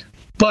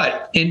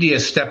 But India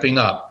is stepping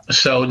up.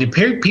 So the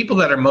people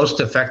that are most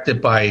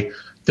affected by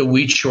the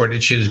wheat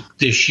shortages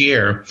this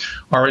year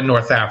are in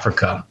North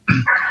Africa.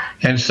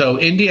 And so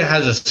India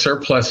has a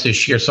surplus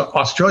this year. So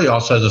Australia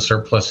also has a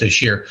surplus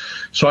this year.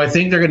 So I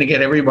think they're going to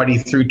get everybody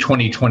through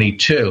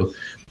 2022.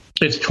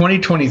 It's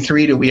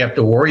 2023 that we have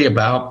to worry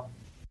about,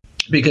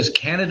 because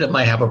Canada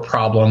might have a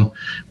problem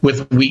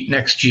with wheat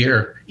next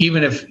year,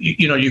 even if,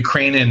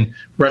 Ukraine and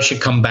Russia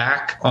come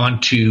back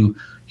onto,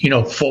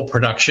 full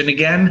production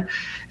again.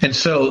 And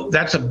so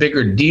that's a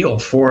bigger deal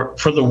for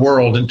the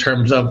world in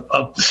terms of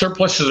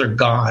surpluses are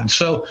gone.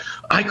 So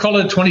I call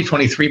it a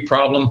 2023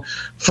 problem.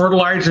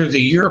 Fertilizer is a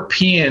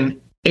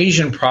European,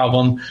 Asian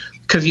problem,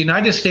 because the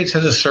United States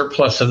has a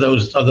surplus of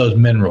those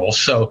minerals.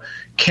 So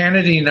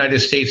Canada, the United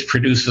States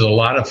produces a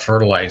lot of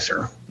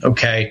fertilizer.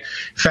 Okay.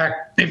 In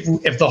fact,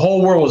 if the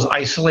whole world was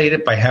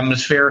isolated by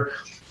hemisphere,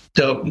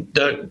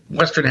 the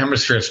Western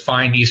Hemisphere is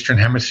fine, Eastern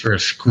Hemisphere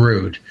is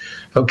screwed.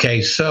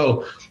 Okay.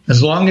 So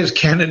as long as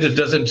Canada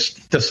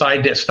doesn't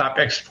decide to stop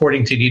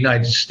exporting to the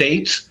United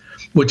States,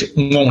 which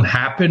won't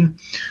happen,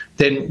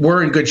 then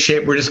we're in good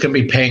shape. We're just going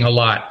to be paying a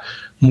lot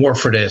more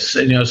for this.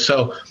 And,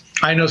 so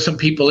I know some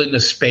people in the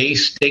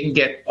space, they can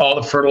get all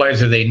the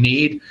fertilizer they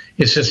need.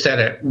 It's just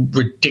at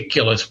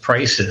ridiculous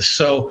prices.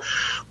 So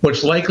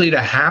what's likely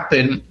to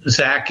happen,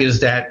 Zach,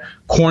 is that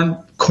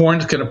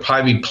corn's going to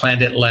probably be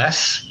planted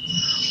less,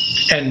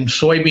 and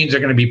soybeans are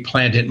going to be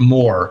planted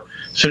more.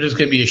 So there's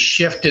going to be a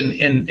shift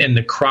in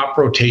the crop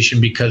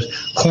rotation, because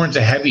corn's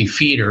a heavy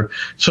feeder.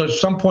 So at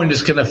some point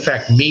it's going to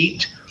affect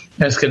meat,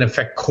 and it's going to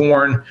affect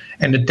corn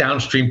and the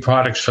downstream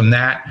products from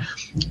that.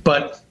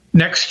 But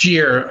next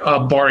year,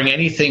 barring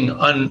anything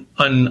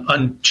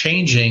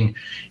unchanging,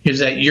 is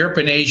that Europe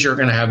and Asia are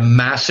going to have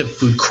massive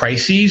food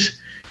crises.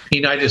 The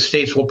United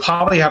States will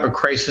probably have a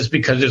crisis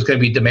because there's going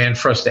to be demand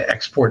for us to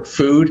export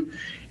food,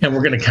 and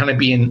we're going to kind of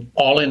be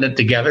all in it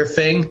together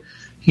thing,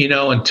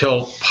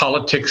 until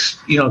politics,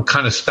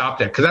 kind of stop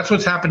that. Because that's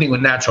what's happening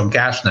with natural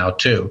gas now,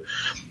 too.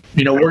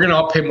 We're going to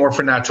all pay more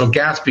for natural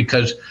gas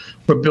because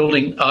we're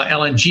building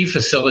LNG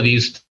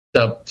facilities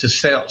to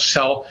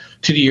sell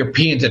to the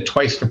Europeans at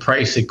twice the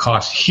price it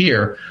costs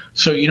here.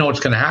 So what's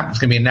going to happen? It's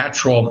going to be a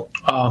natural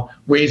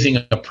raising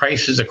of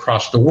prices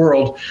across the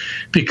world,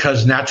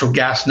 because natural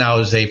gas now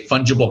is a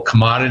fungible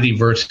commodity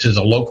versus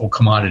a local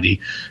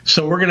commodity.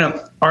 So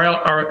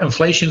our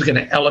inflation is going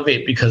to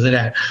elevate because of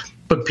that.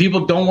 But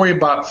people, don't worry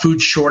about food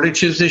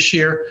shortages this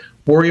year.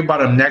 Worry about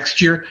them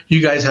next year.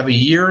 You guys have a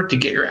year to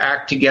get your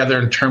act together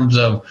in terms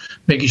of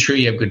making sure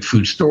you have good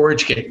food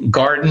storage, get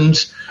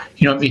gardens.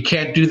 If you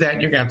can't do that,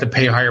 you're going to have to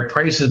pay higher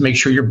prices. Make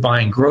sure you're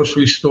buying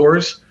grocery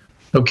stores.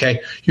 Okay.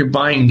 You're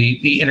buying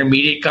the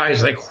intermediate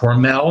guys like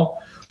Hormel.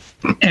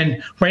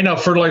 And right now,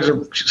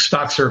 fertilizer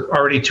stocks are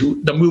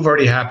the move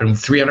already happened,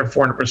 300,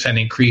 400%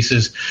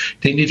 increases.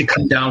 They need to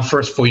come down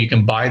first before you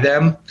can buy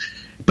them.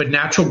 But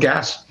natural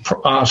gas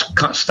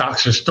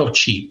stocks are still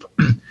cheap,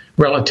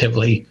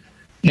 relatively,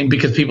 and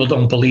because people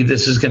don't believe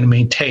this is going to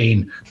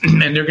maintain,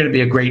 and they're going to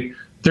be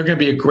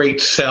a great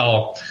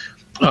sell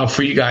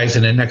for you guys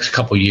in the next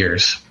couple of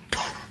years.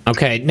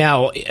 Okay.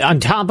 Now, on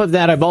top of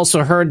that, I've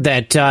also heard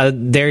that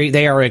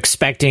they are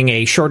expecting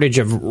a shortage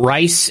of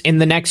rice in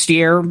the next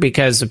year,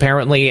 because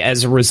apparently,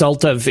 as a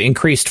result of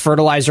increased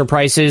fertilizer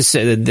prices,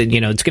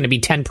 it's going to be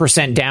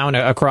 10% down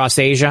across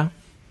Asia.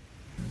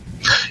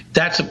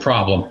 That's a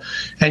problem.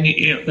 And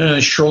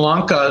Sri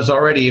Lanka is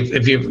already,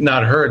 if you've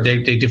not heard,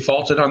 they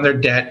defaulted on their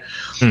debt.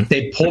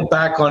 They pulled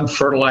back on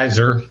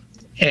fertilizer,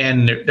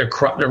 and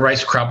their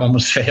rice crop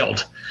almost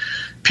failed.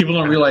 People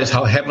don't realize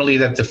how heavily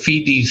that to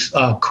feed these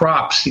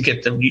crops to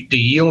get the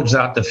yields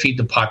out to feed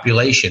the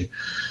population.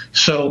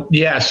 So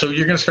you're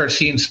going to start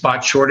seeing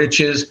spot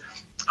shortages.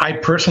 I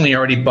personally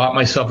already bought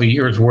myself a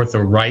year's worth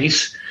of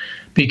rice,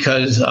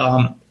 because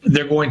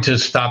they're going to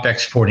stop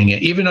exporting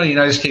it. Even though the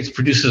United States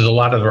produces a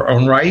lot of their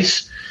own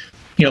rice,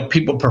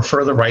 people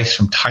prefer the rice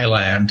from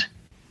Thailand.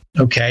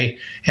 Okay.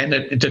 And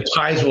the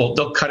Thais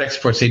they'll cut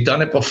exports. They've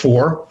done it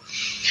before.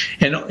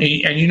 And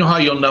you know how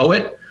you'll know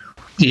it?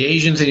 The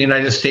Asians in the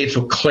United States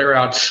will clear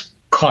out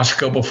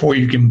Costco before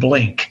you can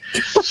blink.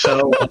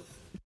 So,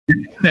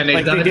 and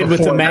like they did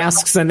with the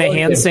masks and the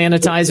hand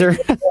sanitizer.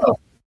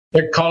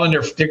 They're calling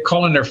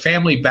their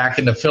family back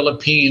in the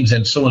Philippines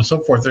and so on and so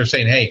forth. They're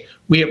saying, "Hey,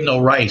 we have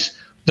no rice."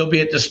 They'll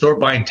be at the store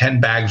buying 10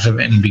 bags of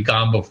it and be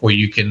gone before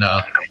you can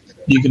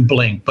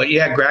blink. But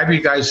yeah, grab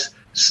you guys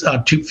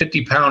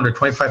 250-pound or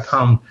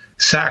 25-pound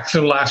sacks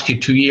that'll last you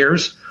 2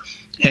 years,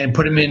 and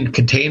put them in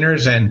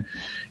containers, and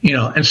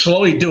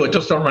slowly do it.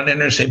 Just don't run in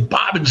there and say,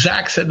 "Bob and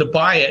Zach said to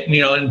buy it," and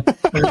they're on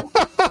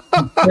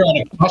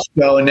a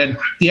Costco, and then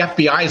the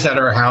FBI's at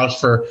our house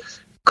for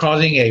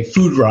causing a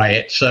food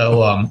riot.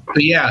 So,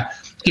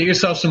 get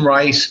yourself some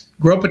rice,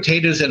 grow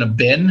potatoes in a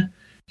bin.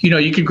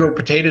 You can grow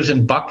potatoes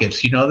in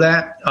buckets. You know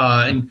that?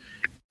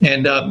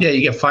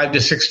 You get 5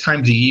 to 6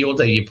 times the yield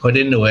that you put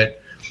into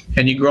it,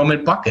 and you grow them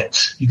in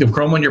buckets. You can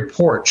grow them on your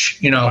porch,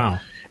 Wow.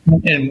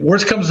 And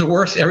worst comes to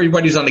worst,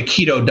 everybody's on a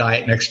keto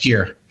diet next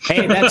year.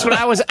 Hey, that's what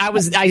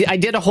I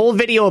did a whole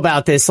video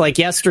about this like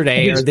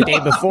yesterday or the day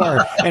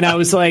before. And I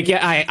was like,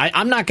 yeah,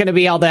 I'm not going to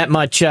be all that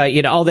much,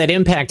 all that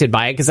impacted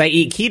by it because I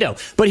eat keto.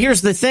 But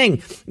here's the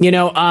thing,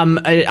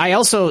 I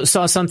also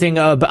saw something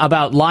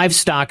about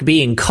livestock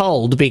being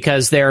culled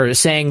because they're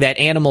saying that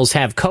animals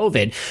have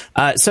COVID.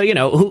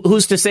 So,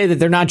 who's to say that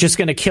they're not just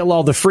going to kill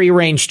all the free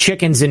range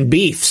chickens and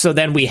beef? So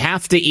then we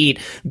have to eat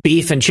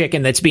beef and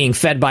chicken that's being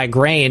fed by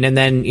grain. And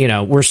then,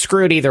 we're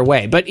screwed either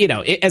way. But,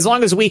 as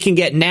long as we can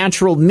get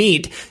natural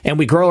meat and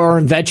we grow our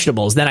own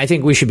vegetables, then I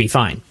think we should be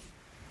fine.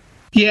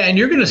 Yeah, and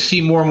you're going to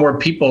see more and more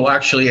people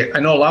actually. I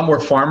know a lot more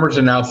farmers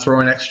are now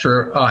throwing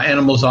extra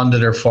animals onto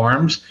their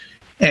farms,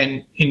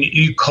 and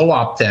you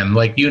co-opt them.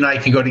 Like you and I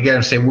can go together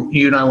and say,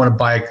 you and I want to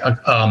buy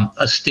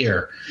a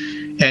steer,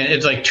 and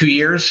it's like 2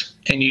 years,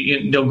 and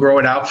they'll grow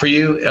it out for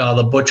you.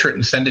 They'll butcher it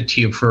and send it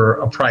to you for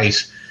a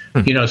price.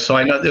 So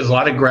I know there's a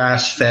lot of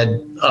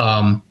grass-fed.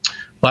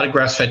 A lot of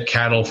grass-fed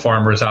cattle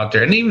farmers out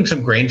there, and even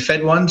some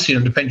grain-fed ones.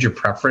 Depends your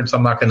preference.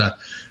 I'm not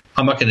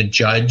gonna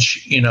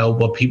judge.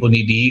 What people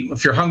need to eat.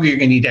 If you're hungry, you're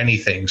gonna eat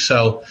anything.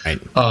 So, right.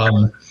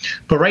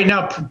 But right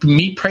now,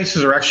 meat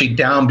prices are actually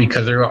down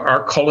because they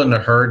are culling the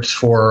herds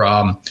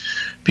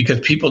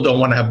because people don't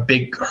want to have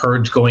big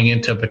herds going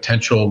into a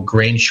potential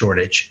grain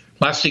shortage.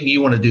 Last thing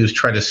you want to do is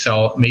try to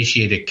sell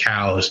emaciated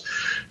cows.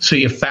 So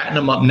you fatten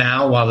them up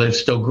now while there's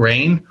still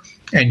grain.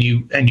 And you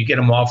get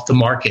them off the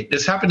market.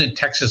 This happened in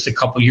Texas a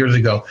couple years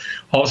ago.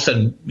 All of a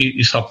sudden,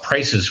 you saw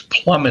prices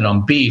plummet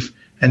on beef,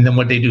 and then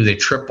what they do, they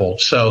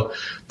tripled. So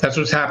that's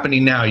what's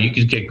happening now. You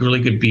can get really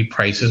good beef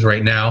prices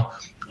right now.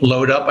 I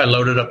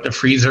loaded up the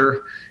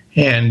freezer,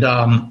 and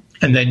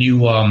then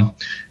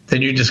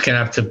you're just gonna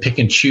have to pick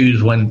and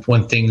choose when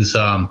things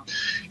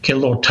get a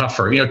little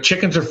tougher.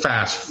 Chickens are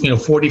fast.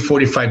 40,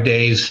 45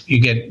 days.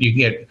 You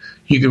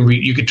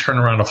can turn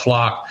around a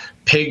flock.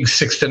 Pigs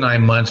 6 to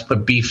 9 months,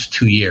 but beef's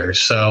 2 years.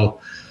 So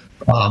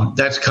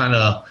that's kind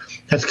of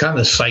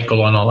the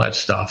cycle on all that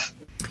stuff.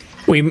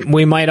 We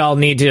might all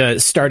need to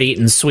start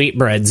eating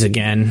sweetbreads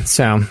again.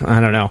 So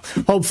I don't know.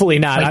 Hopefully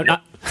not.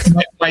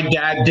 My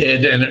dad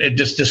did, and it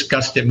just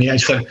disgusted me. I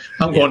said,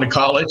 I'm going to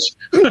college.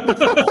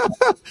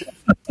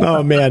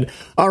 Oh, man.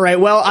 All right.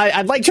 Well,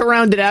 I'd like to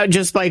round it out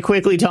just by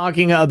quickly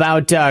talking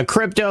about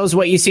cryptos,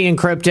 what you see in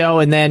crypto,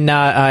 and then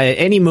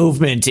any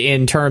movement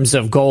in terms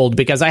of gold,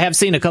 because I have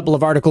seen a couple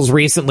of articles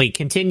recently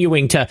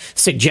continuing to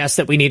suggest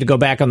that we need to go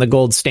back on the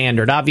gold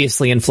standard.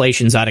 Obviously,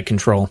 inflation's out of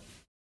control.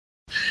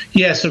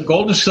 Yeah, so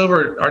gold and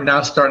silver are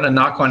now starting to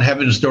knock on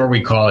heaven's door, we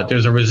call it.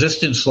 There's a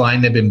resistance line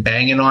they've been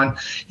banging on.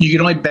 You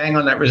can only bang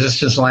on that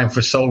resistance line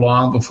for so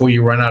long before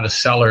you run out of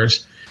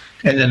sellers,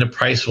 and then the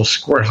price will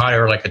squirt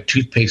higher like a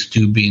toothpaste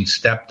tube being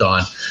stepped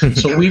on.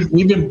 So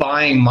we've been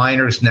buying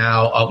miners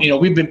now.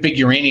 We've been big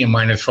uranium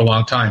miners for a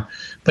long time,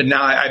 but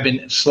now I've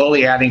been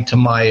slowly adding to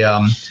my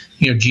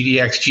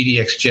GDX,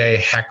 GDXJ,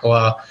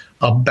 Hecla,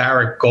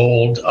 Barrick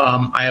Gold.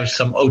 I have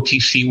some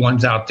OTC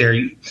ones out there.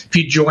 If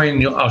you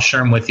join, I'll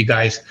share them with you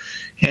guys.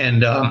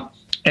 And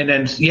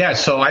then,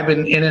 so I've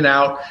been in and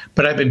out,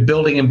 but I've been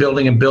building and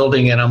building and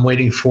building, and I'm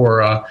waiting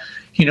for,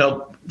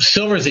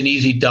 silver is an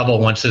easy double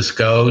once this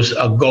goes.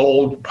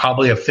 Gold,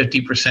 probably a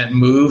 50%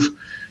 move,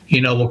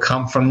 will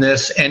come from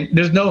this. And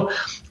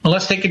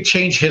unless they could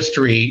change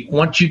history,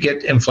 once you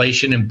get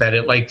inflation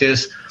embedded like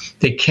this,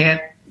 they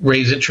can't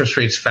raise interest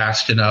rates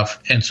fast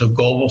enough, and so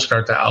gold will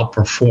start to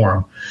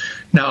outperform.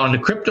 Now, on the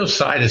crypto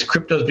side, as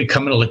crypto is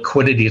becoming a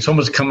liquidity, it's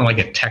almost becoming like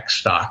a tech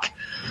stock.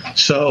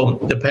 So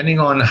depending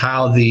on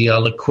how the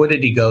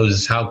liquidity goes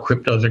is how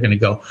cryptos are going to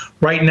go.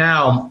 Right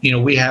now,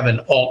 we have an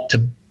alt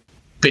to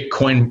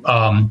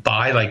Bitcoin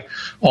buy. Like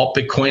alt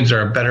Bitcoins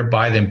are a better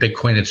buy than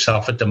Bitcoin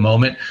itself at the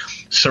moment.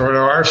 So there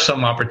are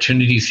some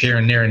opportunities here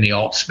and there in the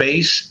alt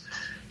space.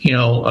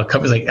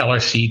 Companies like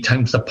LRC,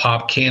 times the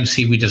pop,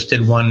 KNC, we just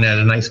did one that had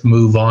a nice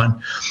move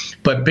on.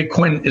 But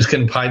Bitcoin is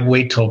going to probably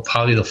wait till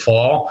probably the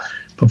fall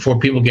before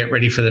people get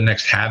ready for the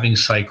next halving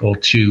cycle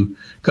to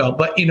go.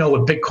 But, with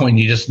Bitcoin,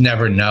 you just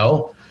never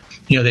know.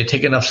 They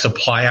take enough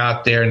supply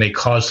out there and they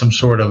cause some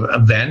sort of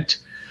event.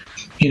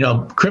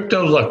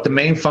 Crypto, look, the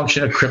main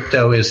function of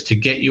crypto is to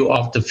get you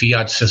off the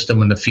fiat system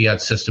when the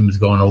fiat system is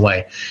going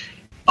away.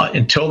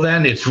 Until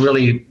then, it's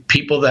really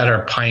people that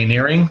are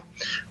pioneering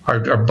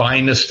are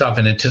buying this stuff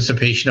in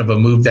anticipation of a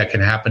move that can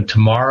happen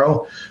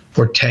tomorrow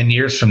or 10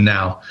 years from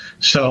now.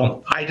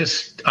 So I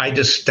just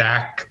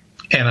stack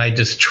and I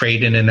just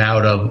trade in and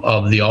out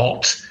of the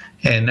alts.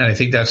 And I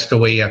think that's the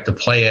way you have to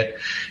play it.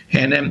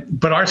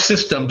 But our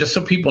system, just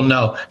so people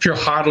know, if you're a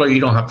hodler, you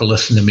don't have to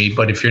listen to me.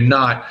 But if you're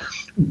not,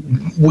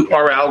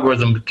 our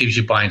algorithm gives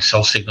you buy and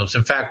sell signals.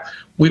 In fact,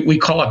 we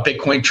call it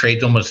Bitcoin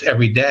trades almost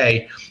every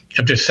day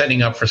if they're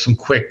setting up for some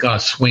quick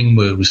swing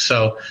moves.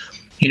 So,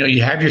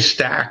 you have your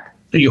stack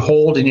that you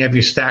hold and you have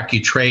your stack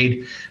you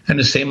trade, and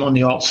the same on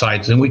the alt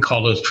sides. And we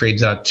call those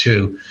trades out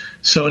too.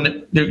 So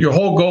your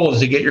whole goal is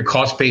to get your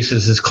cost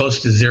basis as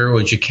close to zero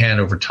as you can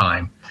over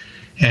time.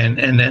 And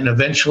then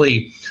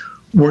eventually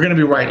we're going to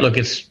be right. Look,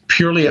 it's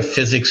purely a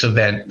physics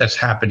event that's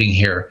happening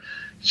here.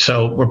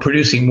 So we're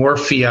producing more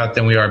fiat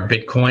than we are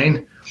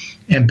Bitcoin.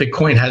 and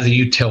Bitcoin has a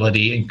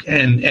utility,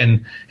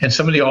 and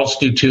some of the alts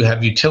do too,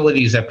 have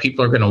utilities that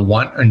people are going to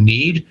want or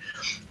need.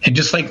 And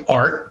just like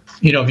art,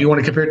 if you want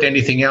to compare it to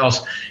anything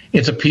else,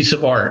 it's a piece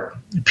of art.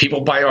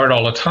 People buy art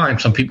all the time.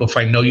 Some people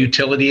find no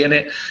utility in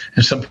it,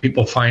 and some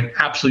people find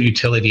absolute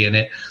utility in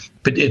it.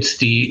 But it's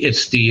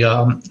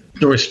the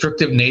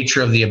restrictive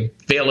nature of the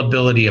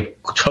availability of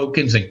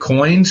tokens and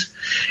coins,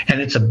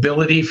 and its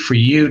ability for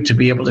you to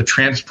be able to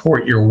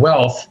transport your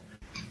wealth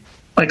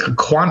like a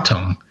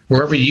quantum.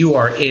 Wherever you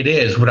are, it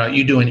is, without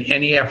you doing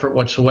any effort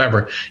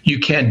whatsoever. You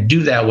can't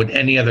do that with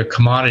any other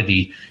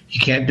commodity. You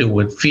can't do it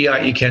with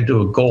fiat. You can't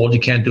do it with gold. You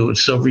can't do it with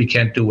silver. You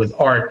can't do it with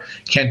art.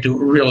 You can't do it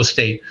with real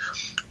estate.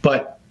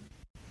 But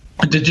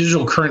the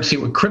digital currency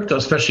with crypto,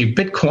 especially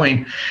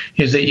Bitcoin,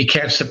 is that you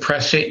can't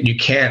suppress it and you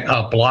can't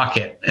block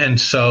it.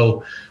 And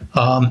so,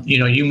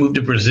 you move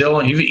to Brazil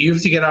and you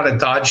have to get out of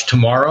Dodge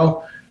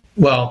tomorrow.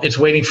 Well, it's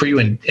waiting for you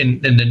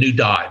in the new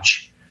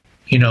Dodge.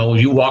 You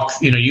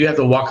have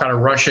to walk out of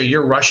Russia.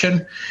 You're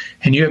Russian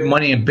and you have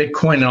money in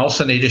Bitcoin, and all of a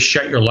sudden they just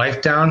shut your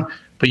life down.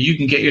 But you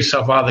can get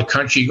yourself out of the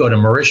country, you go to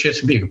Mauritius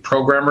and be a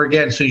programmer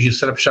again. As soon as you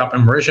set up shop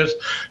in Mauritius,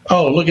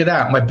 oh, look at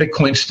that, my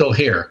Bitcoin's still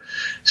here.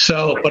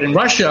 So, but in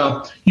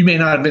Russia, you may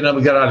not have been able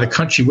to get out of the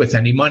country with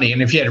any money.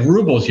 And if you had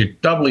rubles, you're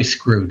doubly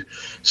screwed.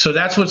 So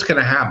that's what's going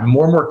to happen.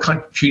 More and more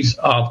countries,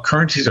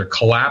 currencies are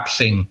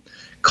collapsing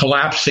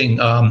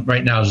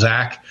right now,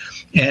 Zach.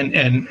 And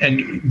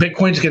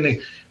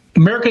Bitcoin's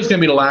America's going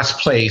to be the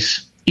last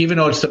place, even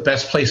though it's the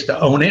best place to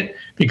own it,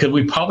 because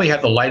we probably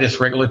have the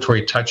lightest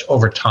regulatory touch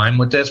over time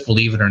with this,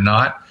 believe it or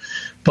not.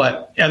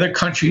 But other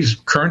countries'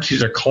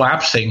 currencies are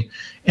collapsing,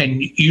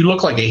 and you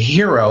look like a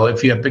hero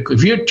if you have Bitcoin.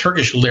 If you had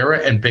Turkish lira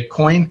and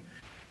Bitcoin,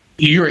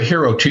 you're a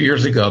hero 2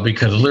 years ago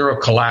because lira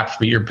collapsed,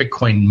 but your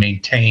Bitcoin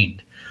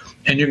maintained.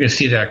 And you're going to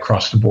see that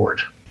across the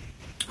board.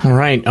 All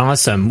right.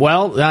 Awesome.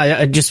 Well,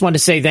 I just want to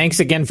say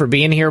thanks again for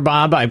being here,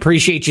 Bob. I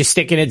appreciate you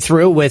sticking it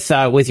through with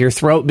your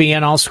throat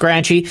being all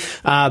scratchy.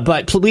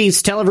 But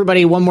please tell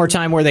everybody one more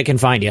time where they can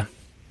find you.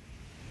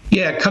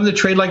 Yeah, come to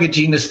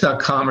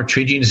tradelikeagenius.com or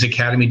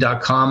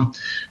tradegeniusacademy.com.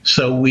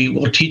 So we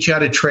will teach you how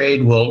to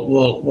trade.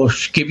 We'll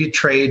give you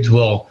trades.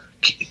 We'll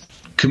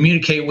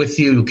communicate with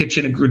you. We'll get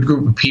you in a good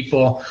group of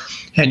people,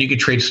 and you can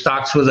trade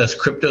stocks with us,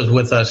 cryptos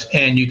with us,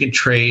 and you can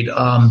trade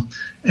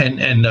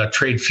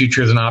trade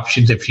futures and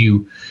options if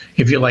you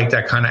like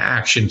that kind of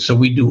action. So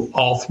we do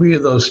all three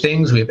of those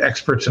things. We have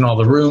experts in all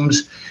the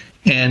rooms.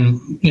 And,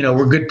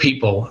 we're good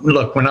people.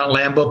 Look, we're not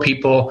Lambo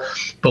people,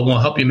 but we'll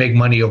help you make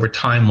money over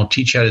time. We'll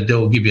teach you how to do it.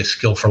 We'll give you a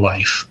skill for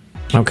life.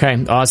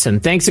 Okay, awesome.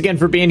 Thanks again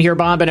for being here,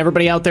 Bob, and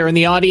everybody out there in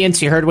the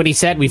audience. You heard what he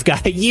said. We've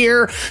got a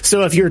year,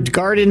 so if your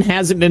garden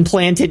hasn't been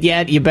planted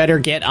yet, you better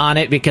get on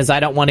it, because I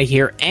don't want to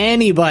hear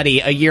anybody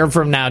a year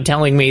from now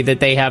telling me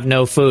that they have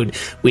no food.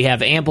 We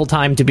have ample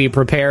time to be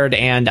prepared,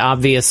 and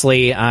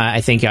obviously,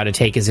 I think you ought to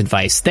take his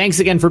advice. Thanks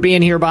again for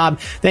being here, Bob.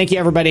 Thank you,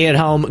 everybody at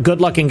home.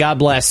 Good luck and God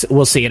bless.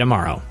 We'll see you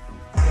tomorrow.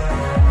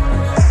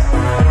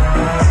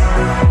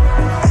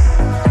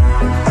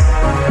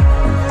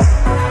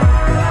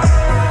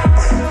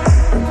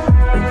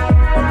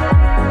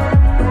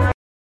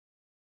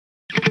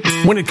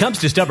 When it comes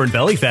to stubborn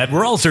belly fat,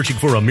 we're all searching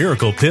for a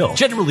miracle pill.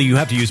 Generally, you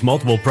have to use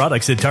multiple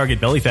products that target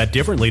belly fat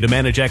differently to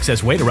manage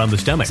excess weight around the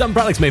stomach. Some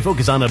products may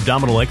focus on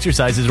abdominal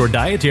exercises or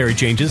dietary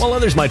changes, while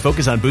others might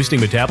focus on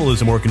boosting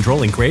metabolism or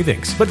controlling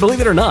cravings. But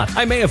believe it or not,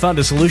 I may have found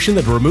a solution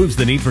that removes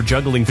the need for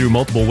juggling through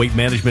multiple weight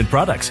management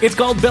products. It's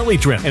called Belly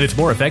Trim, and it's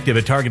more effective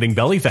at targeting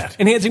belly fat,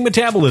 enhancing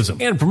metabolism,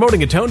 and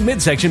promoting a toned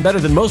midsection better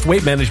than most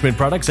weight management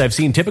products I've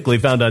seen typically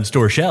found on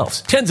store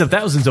shelves. Tens of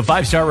thousands of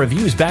 5-star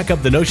reviews back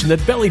up the notion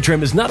that Belly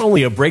Trim is not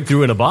only a breakthrough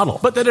in a bottle,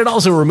 but that it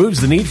also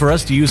removes the need for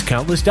us to use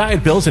countless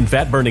diet pills and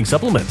fat-burning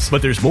supplements.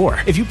 But there's more.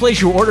 If you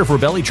place your order for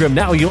Belly Trim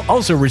now, you'll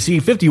also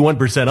receive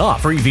 51%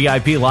 off, free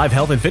VIP live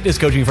health and fitness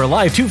coaching for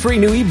life, 2 free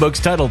new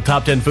ebooks titled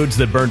Top 10 Foods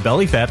That Burn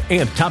Belly Fat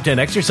and Top 10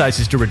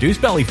 Exercises to Reduce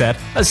Belly Fat,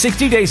 a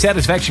 60-day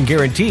satisfaction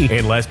guarantee,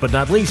 and last but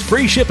not least,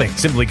 free shipping.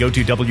 Simply go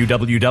to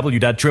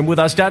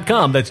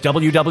www.trimwithus.com. That's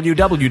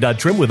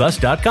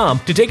www.trimwithus.com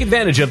to take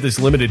advantage of this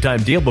limited time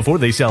deal before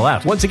they sell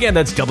out. Once again,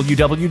 that's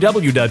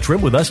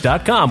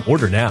www.trimwithus.com.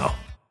 Order now.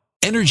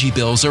 Energy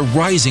bills are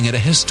rising at a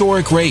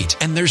historic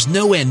rate, and there's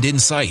no end in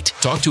sight.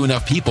 Talk to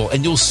enough people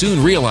and you'll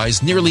soon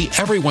realize nearly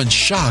everyone's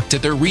shocked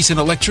at their recent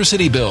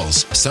electricity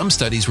bills. Some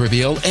studies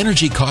reveal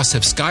energy costs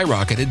have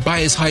skyrocketed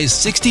by as high as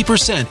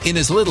 60% in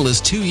as little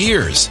as 2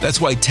 years. That's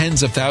why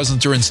tens of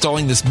thousands are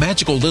installing this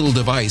magical little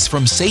device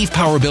from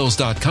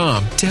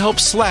SavePowerBills.com to help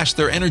slash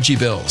their energy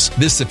bills.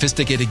 This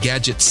sophisticated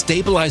gadget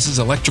stabilizes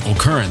electrical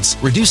currents,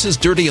 reduces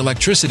dirty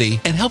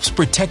electricity, and helps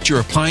protect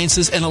your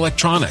appliances and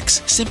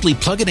electronics. Simply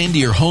plug it into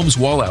your home's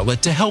home's wall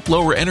outlet to help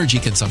lower energy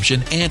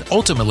consumption and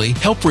ultimately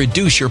help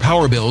reduce your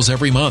power bills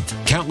every month.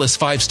 Countless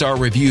 5-star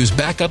reviews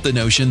back up the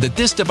notion that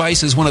this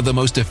device is one of the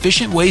most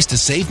efficient ways to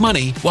save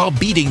money while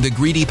beating the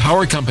greedy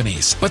power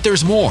companies. But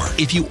there's more.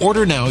 If you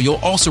order now, you'll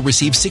also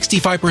receive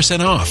 65%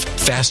 off,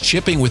 fast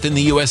shipping within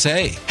the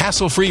USA,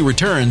 hassle-free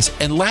returns,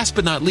 and last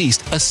but not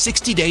least, a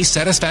 60-day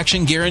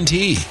satisfaction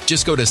guarantee.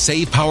 Just go to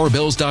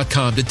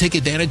SavePowerBills.com to take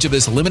advantage of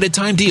this limited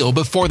time deal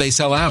before they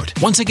sell out.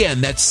 Once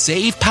again, that's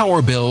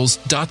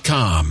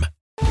SavePowerBills.com.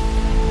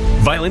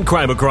 Violent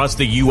crime across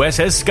the U.S.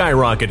 has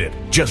skyrocketed.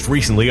 Just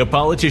recently, a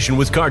politician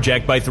was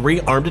carjacked by 3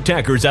 armed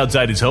attackers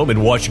outside his home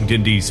in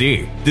Washington,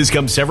 D.C. This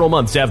comes several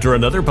months after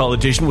another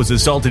politician was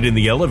assaulted in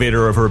the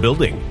elevator of her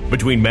building.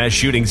 Between mass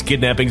shootings,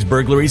 kidnappings,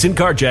 burglaries, and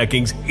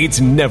carjackings, it's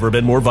never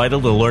been more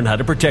vital to learn how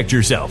to protect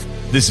yourself.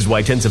 This is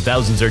why tens of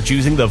thousands are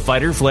choosing the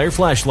Fighter Flare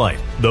flashlight.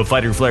 The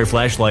Fighter Flare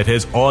flashlight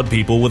has awed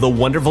people with a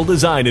wonderful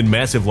design and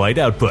massive light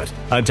output.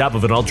 On top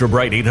of an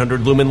ultra-bright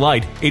 800-lumen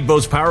light, it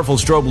boasts powerful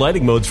strobe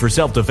lighting modes for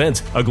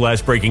self-defense, a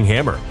glass-breaking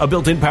hammer, a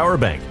built-in power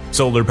bank,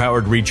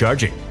 solar-powered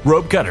recharging,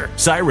 rope cutter,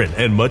 siren,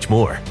 and much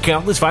more.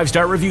 Countless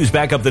 5-star reviews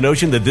back up the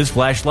notion that this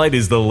flashlight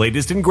is the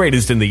latest and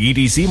greatest in the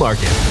EDC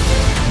market.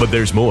 But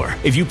there's more.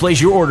 If you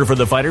place your order for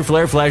the Fighter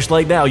Flare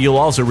flashlight now, you'll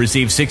also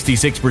receive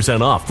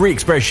 66% off, free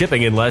express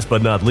shipping, and last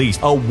but not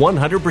least, a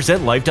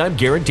 100% lifetime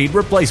guaranteed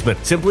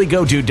replacement. Simply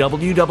go to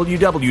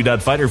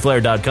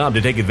www.fighterflare.com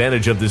to take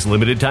advantage of this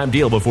limited time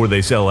deal before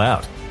they sell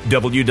out.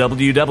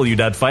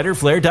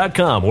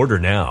 www.fighterflare.com. Order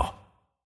now.